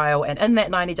 90-day trial, and in that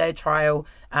 90-day trial,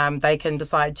 they can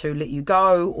decide to let you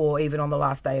go, or even on the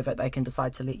last day of it, they can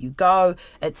decide to let you go.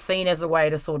 It's seen as a way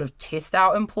to sort of test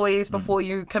out employees before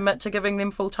you commit to giving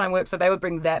them full-time work, so they would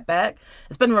bring that back.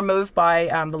 It's been removed by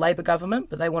the Labour government,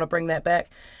 but they want to bring that back.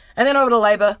 And then over to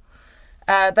Labour,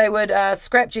 they would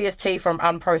scrap GST from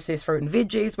unprocessed fruit and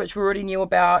veggies, which we already knew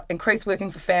about, increase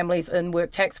working for families in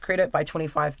work tax credit by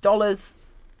 $25,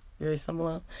 very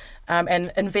similar,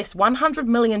 and invest $100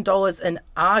 million in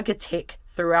Argitech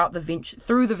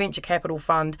through the venture capital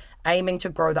fund, aiming to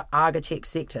grow the Argitech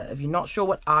sector. If you're not sure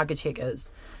what Argitech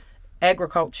is,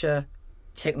 agriculture,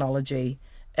 technology.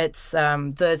 It's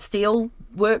the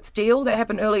Steelworks deal that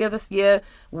happened earlier this year,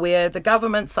 where the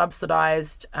government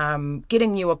subsidised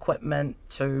getting new equipment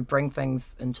to bring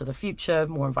things into the future,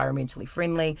 more environmentally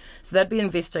friendly. So they'd be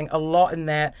investing a lot in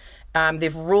that.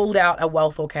 They've ruled out a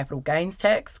wealth or capital gains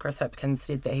tax. Chris Hipkins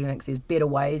said that he thinks there's better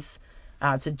ways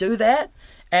to do that.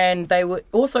 And they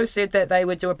also said that they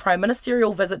would do a prime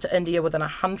ministerial visit to India within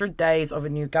 100 days of a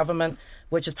new government,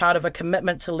 which is part of a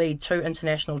commitment to lead 2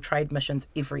 international trade missions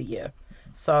every year.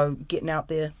 So getting out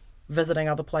there, visiting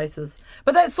other places.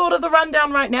 But that's sort of the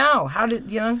rundown right now. If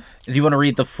you want to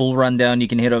read the full rundown, you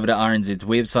can head over to RNZ's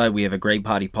website. We have a great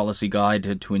party policy guide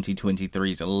to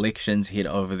 2023's elections. Head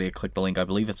over there, click the link. I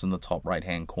believe it's in the top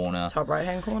right-hand corner. Top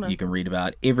right-hand corner. You can read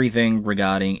about everything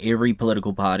regarding every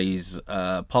political party's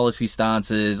policy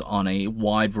stances on a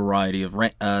wide variety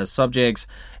of subjects,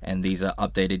 and these are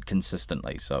updated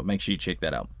consistently. So make sure you check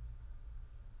that out.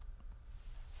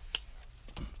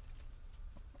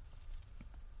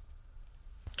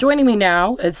 Joining me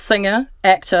now is singer,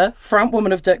 actor, front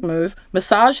woman of Dick Move,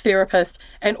 massage therapist,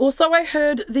 and also I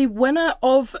heard the winner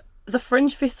of the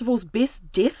Fringe Festival's Best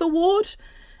Death Award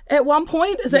at one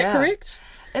point. Is that correct?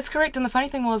 It's correct. And the funny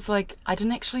thing was, I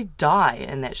didn't actually die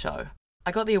in that show.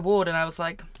 I got the award and I was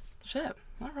like, shit,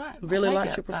 all right. Really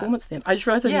liked your performance then. I just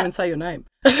realised I didn't even say your name.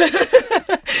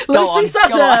 Go Lucy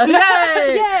Sutter! on.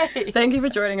 Yay! Yay! Thank you for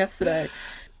joining us today.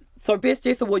 So Best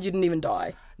Death Award, you didn't even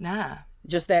die. Nah.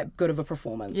 Just that good of a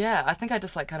performance. Yeah, I think I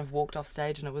just kind of walked off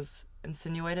stage and it was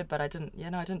insinuated, but I didn't. Yeah,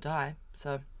 no, I didn't die.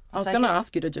 So I was going to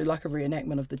ask you to do like a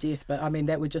reenactment of the death, but I mean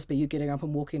that would just be you getting up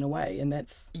and walking away, and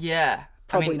that's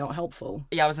probably not helpful.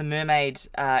 Yeah, I was a mermaid,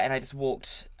 and I just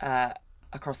walked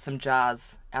across some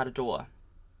jars out a door.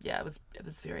 Yeah, it was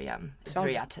very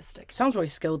very artistic. Sounds really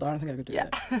skilled though. I don't think I could do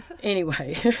that.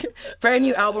 Anyway, brand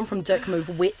new album from Dick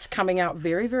Move, Wet, coming out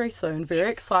very, very soon.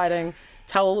 Very exciting.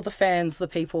 Tell the fans, the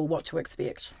people, what to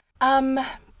expect.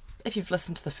 If you've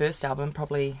listened to the first album,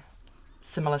 probably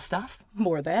similar stuff.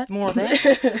 More of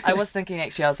that. I was thinking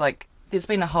actually, I was like, there's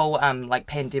been a whole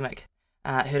pandemic.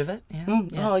 Heard of it? Yeah.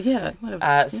 Yeah. Oh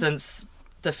yeah. Since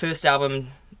the first album,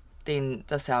 then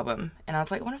this album, and I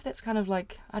was like, I wonder if that's kind of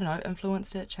like, I don't know,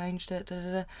 influenced it, changed it,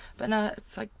 But no,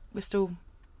 it's like we're still,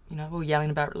 we were yelling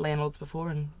about landlords before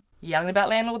and yelling about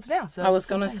landlords now. So I was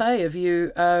going to say, if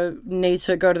you need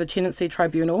to go to the tenancy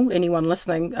tribunal, anyone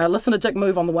listening, listen to Dick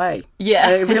Move on the way. Yeah.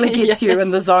 It really gets you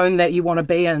in the zone that you want to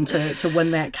be in to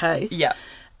win that case. Yeah.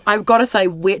 I've got to say,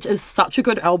 Wet is such a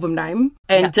good album name,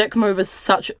 and Dick Move is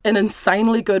such an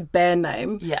insanely good band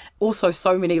name. Yeah. Also,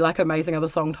 so many amazing other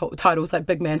song titles like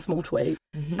Big Man, Small Tweet.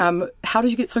 Mm-hmm. How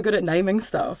did you get so good at naming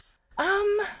stuff?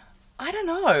 I don't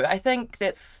know. I think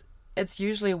it's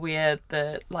usually where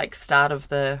the start of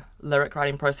the lyric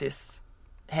writing process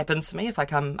happens for me. If I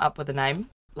come up with a name,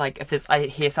 I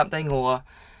hear something, or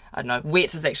I don't know.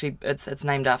 Wet is actually it's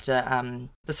named after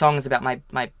the song is about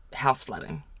my house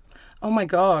flooding. Oh my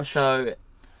gosh! So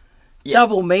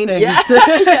double meanings.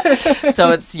 Yeah.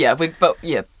 So it's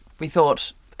we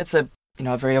thought it's a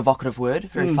very evocative word,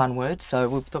 very fun word. So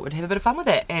we thought we'd have a bit of fun with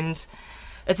it, and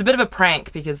it's a bit of a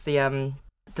prank because the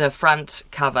front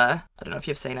cover, I don't know if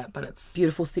you've seen it, but it's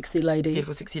Beautiful Sexy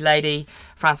Lady.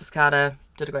 Frances Carter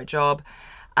did a great job.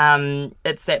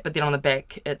 It's that, but then on the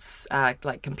back, it's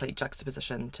complete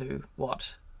juxtaposition to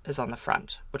what is on the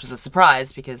front, which is a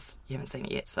surprise because you haven't seen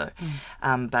it yet. So,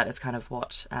 but it's kind of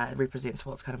what it represents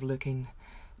what's kind of lurking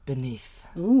beneath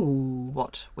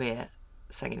what we're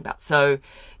singing about. So,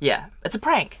 yeah, it's a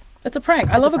prank.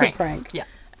 I love a good prank. Yeah.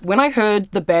 When I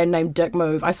heard the band name Dick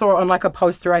Move, I saw it on a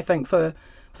poster, I think, for, it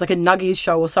was a Nuggies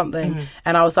show or something. Mm-hmm.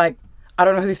 And I was like, I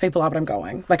don't know who these people are, but I'm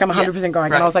going. I'm 100%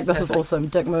 going. Right. And I was like, this is awesome.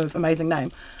 Dick Move, amazing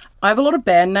name. I have a lot of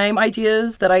band name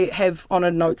ideas that I have on a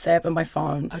notes app in my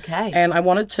phone. Okay. And I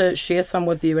wanted to share some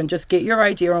with you and just get your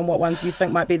idea on what ones you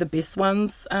think might be the best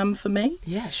ones for me.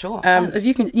 Yeah, sure. If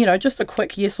you can, just a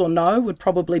quick yes or no would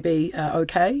probably be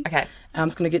okay. Okay. I'm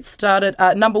just going to get started.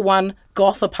 Number 1,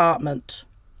 Goth Apartment.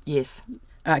 Yes.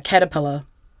 Caterpillar.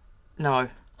 No.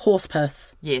 Horse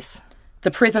Piss. Yes.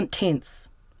 The present tense.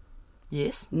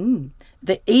 Yes.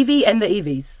 The Evie and the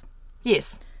Evies.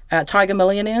 Yes. Tiger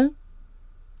Millionaire.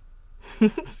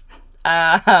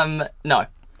 No.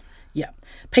 Yeah.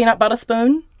 Peanut Butter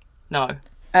Spoon. No.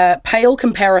 Pale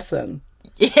Comparison.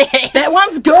 Yes. That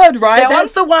one's good, right? That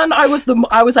That's the one I was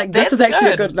like, this That's is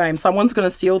actually good. a good name. Someone's going to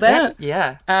steal that.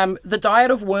 Yeah. The Diet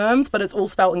of Worms, but it's all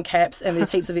spelt in caps and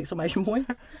there's heaps of exclamation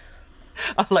points.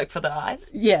 Oh, like for the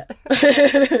eyes? Yeah.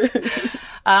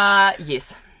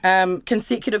 Yes.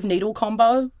 Consecutive needle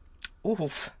combo.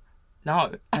 Oof.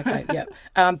 No. Okay, yeah.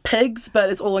 Pigs, but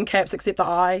it's all in caps except the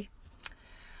I.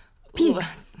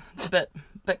 Pigs. It's a bit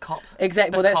cop.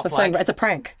 Exactly. Well, that's the thing. cop-like. It's a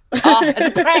prank. Oh, it's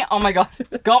a prank. Oh my God.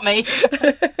 Got me.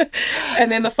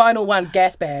 And then the final one,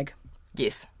 gas bag.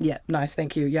 Yes. Yeah, nice.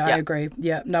 Thank you. Yeah, I Yeah. agree.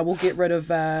 Yeah, no, we'll get rid of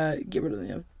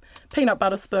peanut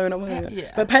butter spoon.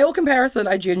 Yeah. But pale comparison,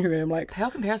 I genuinely am like,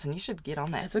 Pale Comparison, you should get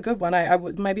on that. it's a good one.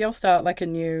 Maybe I'll start like a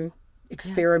new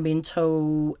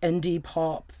experimental indie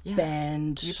pop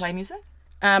band. Do you play music?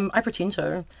 I pretend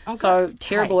to. Oh, So good.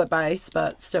 terrible Hey. at bass,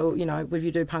 but still, if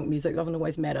you do punk music, it doesn't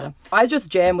always matter. I just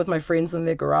jam with my friends in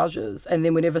their garages, and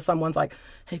then whenever someone's like,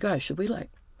 "Hey guys, should we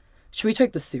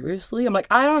take this seriously?" I'm like,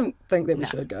 I don't think that we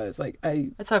should, guys. Like,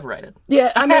 It's overrated.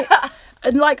 yeah, I mean,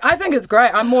 and like, I think it's great.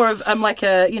 I'm a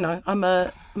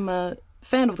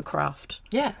fan of the craft.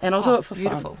 Yeah. And I'll do it for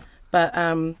beautiful. fun. But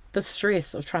the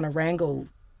stress of trying to wrangle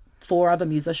 3 other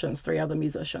musicians,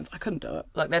 I couldn't do it.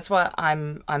 Look, that's why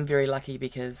I'm very lucky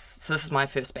because this is my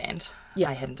first band. Yeah.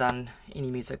 I hadn't done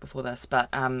any music before this, but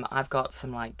I've got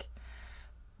some like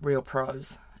real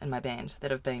pros in my band that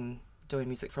have been doing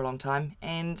music for a long time,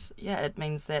 and yeah, it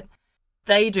means that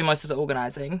they do most of the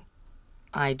organising.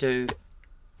 I do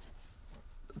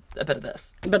a bit of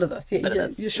this. A bit of this, yeah. Bit of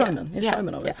this, You're showman. yeah. You're Yeah,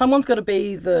 showman of it. yeah. Someone's got to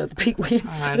be the Pete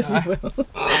Wentz. I know. if you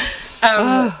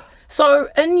will. So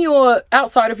in your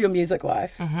outside of your music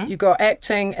life, you've got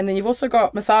acting, and then you've also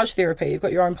got massage therapy. You've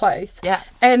got your own place. Yeah.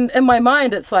 And in my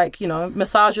mind, it's like,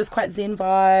 massage is quite zen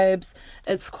vibes.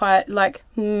 It's quite like,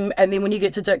 and then when you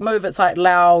get to Dick Move, it's like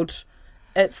loud.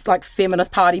 It's like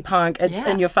feminist party punk. It's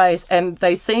in your face, and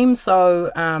they seem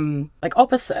so like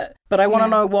opposite. But I want to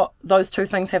know what those two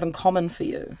things have in common for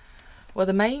you. Well,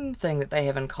 the main thing that they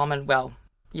have in common,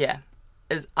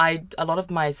 is a lot of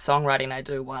my songwriting I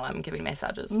do while I'm giving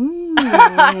massages.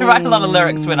 I write a lot of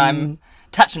lyrics when I'm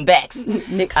touching backs.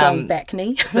 Next song, back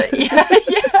knee. So,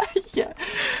 yeah.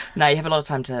 No, you have a lot of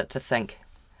time to think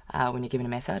when you're giving a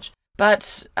massage.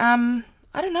 But I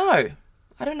don't know.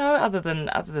 Other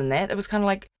than that, it was kind of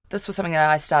like this was something that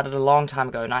I started a long time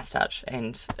ago, Nice Touch,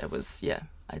 and it was it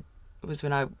was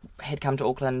when I had come to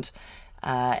Auckland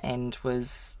and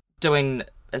was doing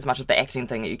as much of the acting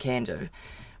thing that you can do,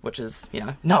 which is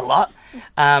not a lot.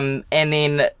 And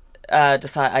then I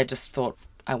just thought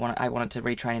I wanted to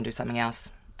retrain and do something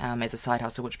else as a side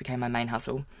hustle, which became my main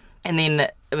hustle. And then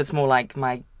it was more like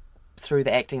through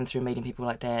the acting, through meeting people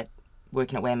like that,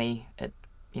 working at Whammy,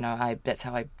 that's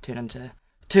how I turned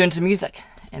into music,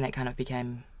 and that kind of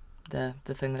became the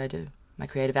thing that I do, my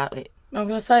creative outlet. I was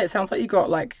going to say, it sounds like you got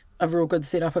like a real good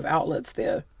setup of outlets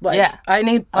there. Like, Yeah. I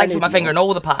like to put my finger in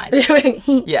all the pies.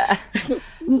 Yeah.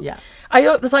 Yeah.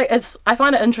 I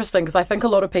find it interesting because I think a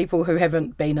lot of people who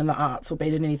haven't been in the arts or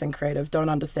been in anything creative don't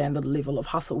understand the level of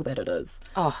hustle that it is.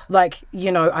 Oh. Like,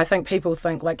 I think people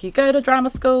think like you go to drama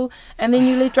school and then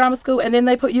you leave drama school and then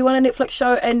they put you on a Netflix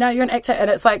show and now you're an actor. And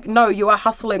it's like, no, you are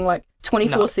hustling like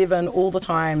 24/7 all the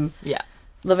time. Yeah.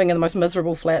 Living in the most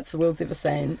miserable flats the world's ever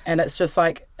seen. And it's just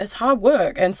like, it's hard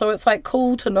work. And so it's like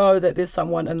cool to know that there's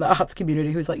someone in the arts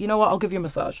community who's like, you know what, I'll give you a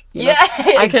massage.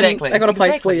 Exactly. I got a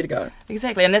place for you to go.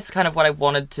 Exactly. And that's kind of what I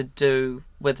wanted to do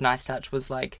with Nice Touch,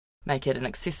 was like make it an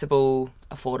accessible,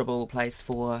 affordable place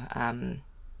for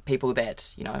people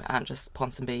that, aren't just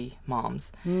Ponsonby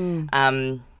moms.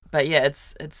 But yeah,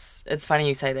 it's funny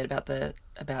you say that about the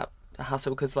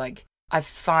hustle, because like I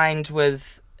find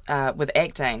with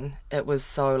acting, it was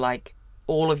so like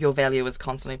all of your value is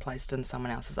constantly placed in someone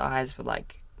else's eyes with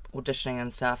like auditioning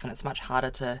and stuff, and it's much harder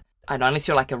to, I don't know, unless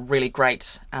you're like a really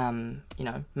great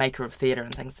maker of theatre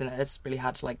and things, then it's really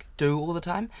hard to like do all the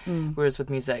time. Whereas with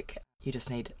music, you just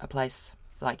need a place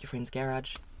like your friend's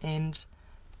garage and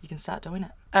you can start doing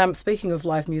it. Speaking of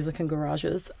live music and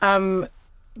garages, I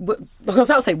was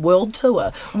about to say world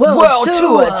tour. World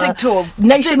tour. Dig tour.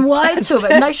 Nationwide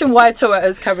tour. Nationwide tour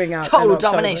is coming out. Total in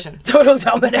October. domination. Total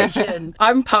domination.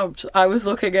 I'm pumped. I was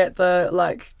looking at the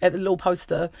little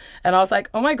poster and I was like,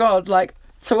 oh my God, like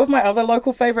 2 of my other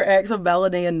local favourite acts are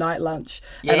Melanie and Night Lunch.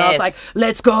 Yes. And I was like,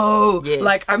 let's go. Yes.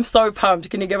 Like, I'm so pumped.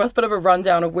 Can you give us a bit of a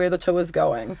rundown of where the tour's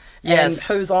going? Yes.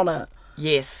 And who's on it?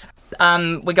 Yes.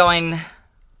 We're going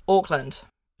Auckland,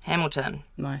 Hamilton,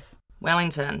 Nice.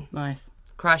 Wellington, Nice.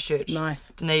 Christchurch,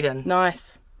 Nice. Dunedin,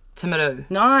 Nice. Timaru.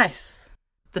 Nice.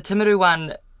 The Timaru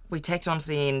one, we tacked on to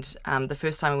the end. The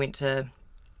first time we went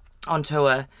on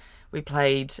tour, we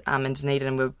played in Dunedin,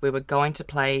 and we were going to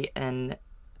play in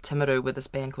Timaru with this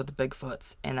band called the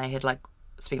Bigfoots, and they had, like,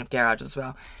 speaking of garages as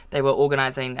well, they were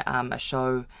organising a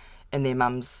show in their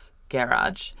mum's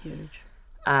garage. Huge.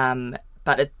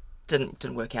 But it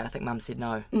didn't work out. I think Mum said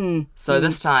no. So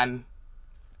this time,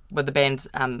 with the band,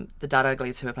 the Dad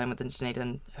Uglies, who are playing with in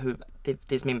Dunedin,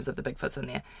 there's members of the Bigfoots in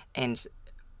there, and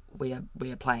we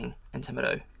are playing in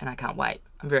Timaru, and I can't wait.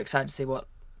 I'm very excited to see what,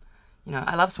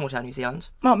 I love small town New Zealand,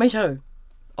 Oh, me too.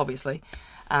 obviously,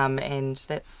 and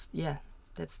that's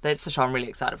the show I'm really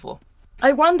excited for.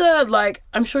 I wonder, like,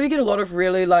 I'm sure you get a lot of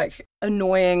really, like,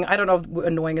 annoying, I don't know if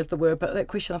annoying is the word, but that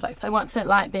question of, like, so what's it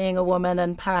like being a woman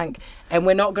in punk? And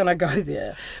we're not going to go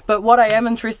there. But what I am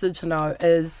interested to know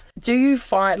is, do you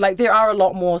find, like, there are a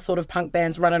lot more sort of punk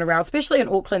bands running around, especially in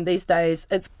Auckland these days.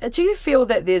 Do you feel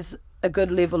that there's a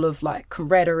good level of, like,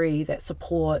 camaraderie, that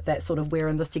support, that sort of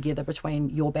wearing this together between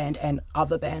your band and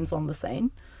other bands on the scene?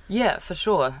 Yeah, for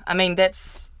sure. I mean,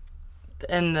 that's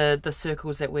in the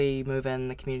circles that we move in,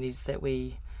 the communities that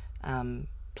we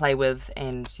play with,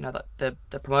 and the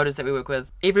promoters that we work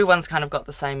with, everyone's kind of got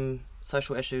the same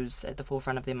social issues at the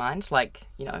forefront of their mind. Like,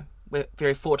 we're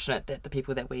very fortunate that the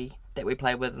people that we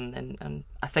play with and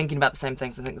are thinking about the same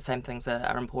things and think the same things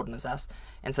are important as us.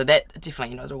 And so that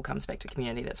definitely, it all comes back to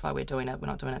community. That's why we're doing it. We're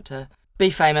not doing it to be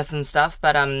famous and stuff.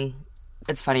 But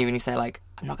it's funny when you say, like,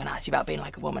 I'm not going to ask you about being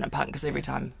like a woman in punk, because every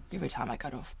time I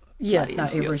cut off. Yeah, no,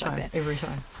 every time.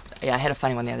 Yeah, I had a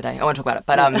funny one the other day. I won't talk about it,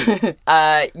 but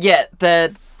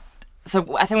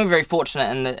so I think we're very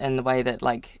fortunate in the way that,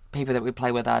 like, people that we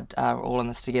play with are all in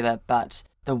this together. But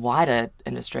the wider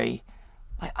industry,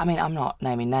 like, I mean, I'm not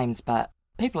naming names, but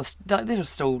people are there are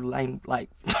still lame,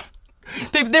 like,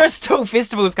 there are still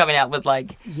festivals coming out with,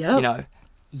 like,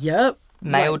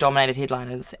 male-dominated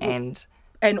headliners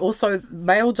and also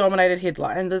male-dominated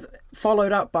headliners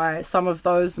followed up by some of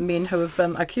those men who have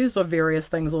been accused of various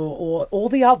things or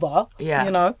the other.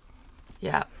 Yeah.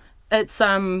 Yeah. It's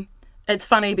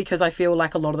funny because I feel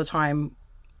like a lot of the time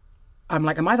I'm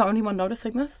like, am I the only one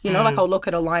noticing this? Like, I'll look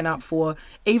at a lineup for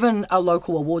even a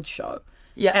local awards show.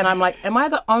 Yeah. And I'm like, am I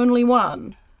the only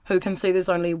one who can see there's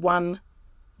only one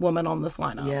woman on this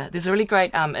lineup? Yeah. There's a really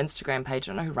great Instagram page.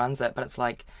 I don't know who runs it, but it's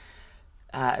like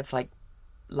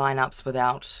lineups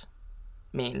without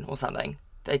men or something.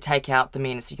 They take out the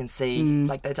men so you can see,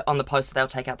 like, on the poster they'll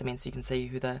take out the men so you can see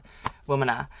who the women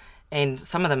are, and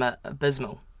some of them are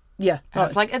abysmal. Yeah, and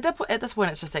it's like at this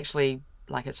point it's just actually,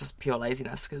 like, it's just pure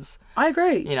laziness, because I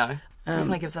agree.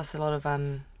 Definitely gives us a lot of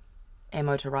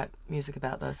ammo to write music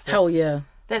about those. Hell yeah,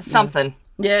 that's something.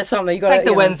 Yeah, something. You got take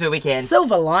the wins where we can.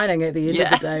 Silver lining at the end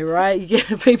of the day, right? You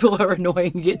get people who are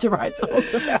annoying, you get to write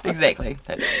songs about. Exactly.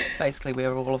 That's basically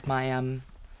where all of my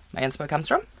my inspo comes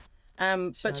from.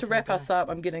 But to wrap us up,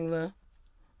 I'm getting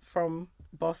from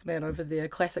Boss Man over there,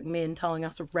 classic men telling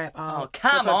us to wrap up. Oh,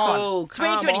 come on. It's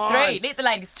 2023. Let the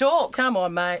ladies talk. Come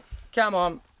on, mate. Come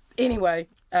on. Anyway,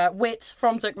 Wet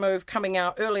from Dick Move coming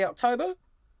out early October.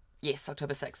 Yes,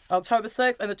 October 6th. October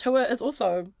 6th. And the tour is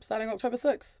also starting October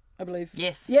 6th, I believe.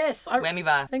 Yes. Whammy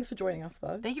bar. Thanks for joining us,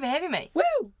 though. Thank you for having me.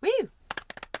 Woo!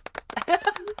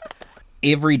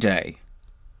 Every day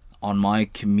on my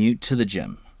commute to the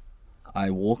gym, I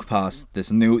walk past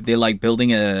this they're like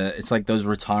building it's like those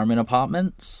retirement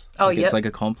apartments. Oh, like, yeah. It's like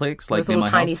a complex. Like, those little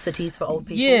tiny cities for old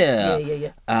people. Yeah.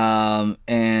 Yeah.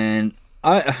 And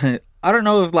I don't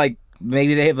know if, like,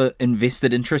 maybe they have an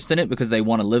invested interest in it because they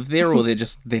want to live there, or they're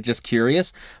just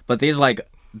curious. But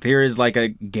there is like a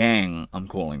gang, I'm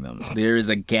calling them. There is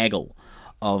a gaggle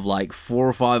of like 4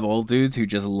 or 5 old dudes who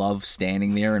just love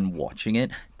standing there and watching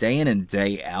it day in and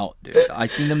day out, dude. I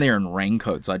seen them there in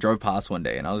raincoats. I drove past one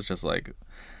day and I was just like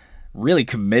really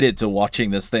committed to watching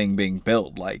this thing being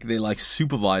built. Like, they're like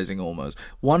supervising almost.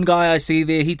 One guy I see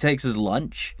there, he takes his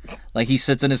lunch. Like, he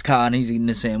sits in his car and he's eating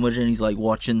a sandwich and he's like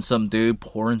watching some dude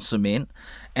pouring cement.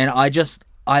 And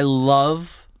I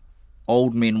love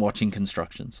old men watching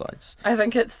construction sites. I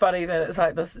think it's funny that it's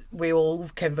like this, we all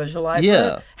can visualise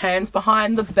it. Hands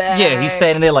behind the back. Yeah, he's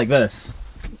standing there like this.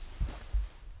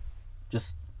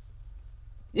 Just...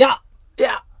 Yeah.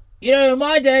 In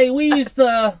my day, we used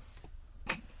to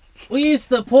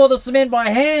pour the cement by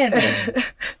hand.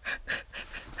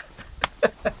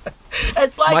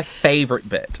 It's like my favourite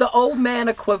bit. The old man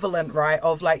equivalent, right,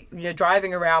 of like you're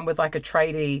driving around with like a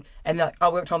tradie and like, I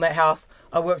worked on that house,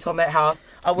 I worked on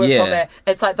that.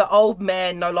 It's like the old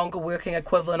man no longer working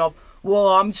equivalent of, well,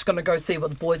 I'm just going to go see what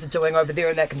the boys are doing over there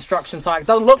in that construction site. It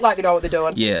doesn't look like they know what they're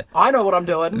doing. Yeah. I know what I'm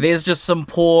doing. There's just some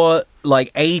poor,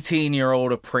 like,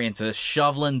 18-year-old apprentice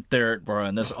shoveling dirt, bro,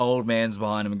 and this old man's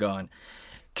behind him going,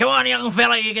 come on, young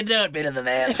fella, you can do it better than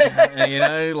that. You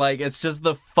know, like, it's just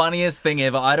the funniest thing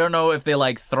ever. I don't know if they're,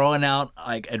 like, throwing out,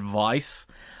 like, advice.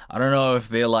 I don't know if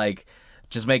they're, like,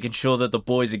 just making sure that the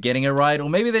boys are getting it right, or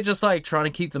maybe they're just, like, trying to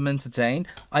keep them entertained.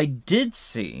 I did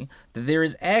see that there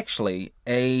is actually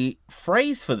a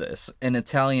phrase for this in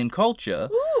Italian culture.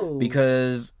 Ooh.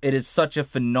 Because it is such a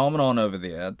phenomenon over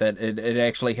there that it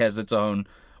actually has its own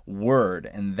word.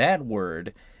 And that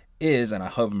word is, and I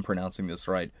hope I'm pronouncing this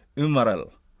right,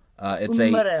 umarell. It's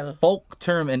a folk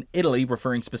term in Italy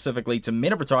referring specifically to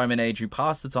men of retirement age who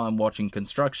pass the time watching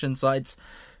construction sites,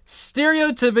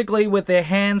 stereotypically with their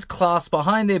hands clasped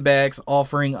behind their backs,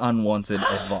 offering unwanted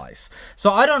advice.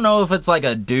 So I don't know if it's like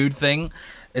a dude thing.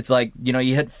 It's like, you know,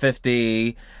 you hit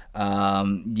 50,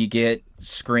 you get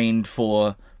screened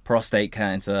for prostate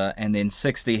cancer, and then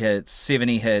 60 hits,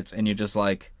 70 hits, and you're just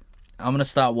like, I'm going to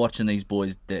start watching these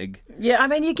boys dig. Yeah, I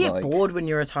mean, you get Like- bored when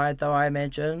you're retired, though, I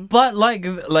imagine. But,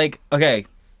 like, okay,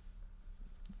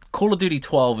 Call of Duty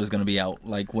 12 is going to be out,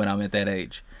 like, when I'm at that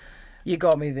age. You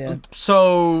got me there.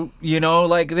 So, you know,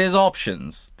 like, there's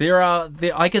options.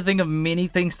 I could think of many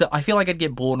things that I feel like I'd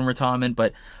get bored in retirement,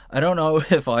 but I don't know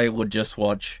if I would just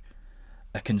watch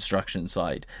a construction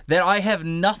site that I have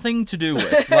nothing to do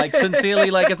with. Like,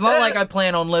 sincerely, like, it's not like I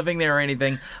plan on living there or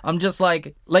anything. I'm just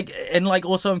like, and like,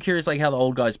 also I'm curious, like, how the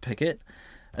old guys pick it.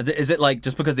 Is it like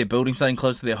just because they're building something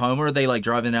close to their home, or are they like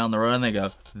driving down the road and they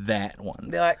go, that one?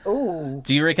 They're like, ooh.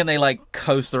 Do you reckon they like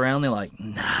coast around? They're like,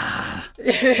 nah,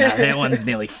 that one's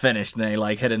nearly finished. And they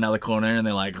like hit another corner and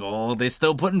they're like, oh, they're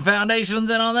still putting foundations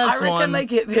in on this I reckon one. they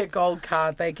get their gold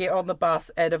card, they get on the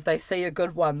bus, and if they see a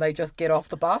good one, they just get off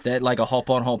the bus. That like a hop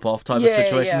on, hop off type of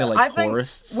situation. They're like I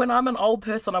tourists. think when I'm an old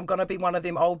person, I'm going to be one of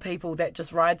them old people that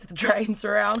just rides the trains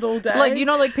around all day. Like, you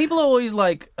know, like people are always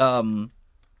like,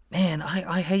 man,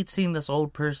 I hate seeing this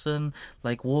old person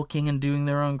like walking and doing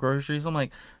their own groceries. I'm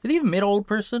like, have you even met an old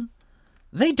person?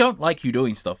 They don't like you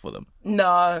doing stuff for them.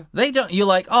 No. They don't. You're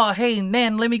like, oh, hey,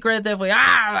 Nan, let me grab that for you.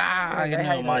 I they can hate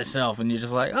help it. myself. And you're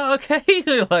just like, oh, okay.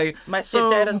 Like, My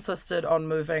stepdad insisted on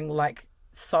moving, like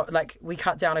we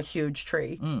cut down a huge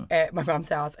tree at my mum's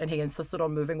house, and he insisted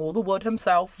on moving all the wood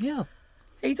himself. yeah.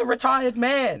 He's a retired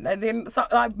man, and then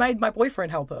I made my boyfriend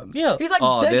help him. Yeah. He's like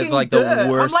Oh, digging that's like dirt. the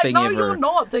worst I'm like, thing no, ever. you're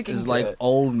not digging It's dirt. like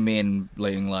old men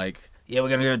being like, yeah, we're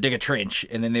going to go dig a trench.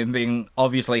 And then them being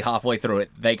obviously halfway through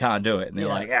it, they can't do it. And they're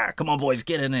like, come on, boys,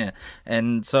 get in there.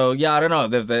 And so, yeah, I don't know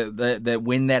that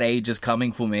when that age is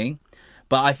coming for me.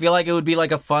 But I feel like it would be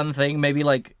like a fun thing. Maybe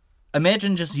like,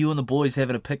 imagine just you and the boys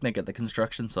having a picnic at the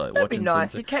construction site. That'd be watching nice.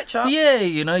 sunset. You catch up. Yeah,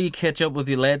 you know, you catch up with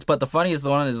your lads. But the funniest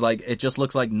one is like, it just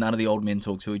looks like none of the old men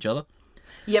talk to each other.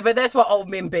 Yeah, but that's what old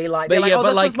men be like. They're But like, yeah, oh, but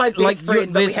this like- is my best like,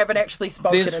 friend, but we there's- haven't actually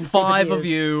spoken in There's 7 5 years. of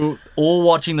you all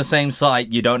watching the same site.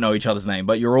 You don't know each other's name,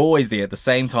 but you're always there at the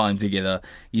same time together.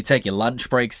 You take your lunch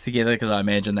breaks together because I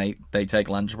imagine they take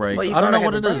lunch breaks. Well, you I don't gotta know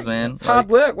what have it a is, break. man. It's hard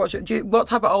work. What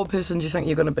type of old person do you think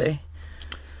you're going to be?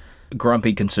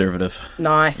 Grumpy conservative.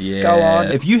 Nice. Yeah. Go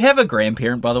on. If you have a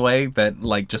grandparent, by the way, that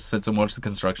like just sits and watches the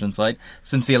construction site,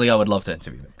 sincerely, I would love to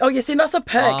interview them. Oh, yeah, send us a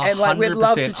pic, and like we'd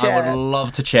love to 100%, chat. I would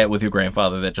love to chat with your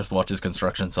grandfather that just watches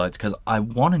construction sites because I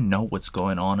want to know what's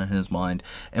going on in his mind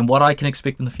and what I can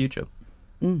expect in the future.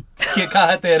 Kia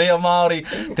kaha te reo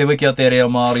Māori. Te wiki o te reo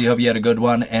Māori. Hope you had a good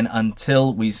one. And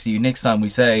until we see you next time, we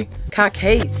say... Ka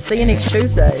kite. See you next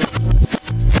Tuesday.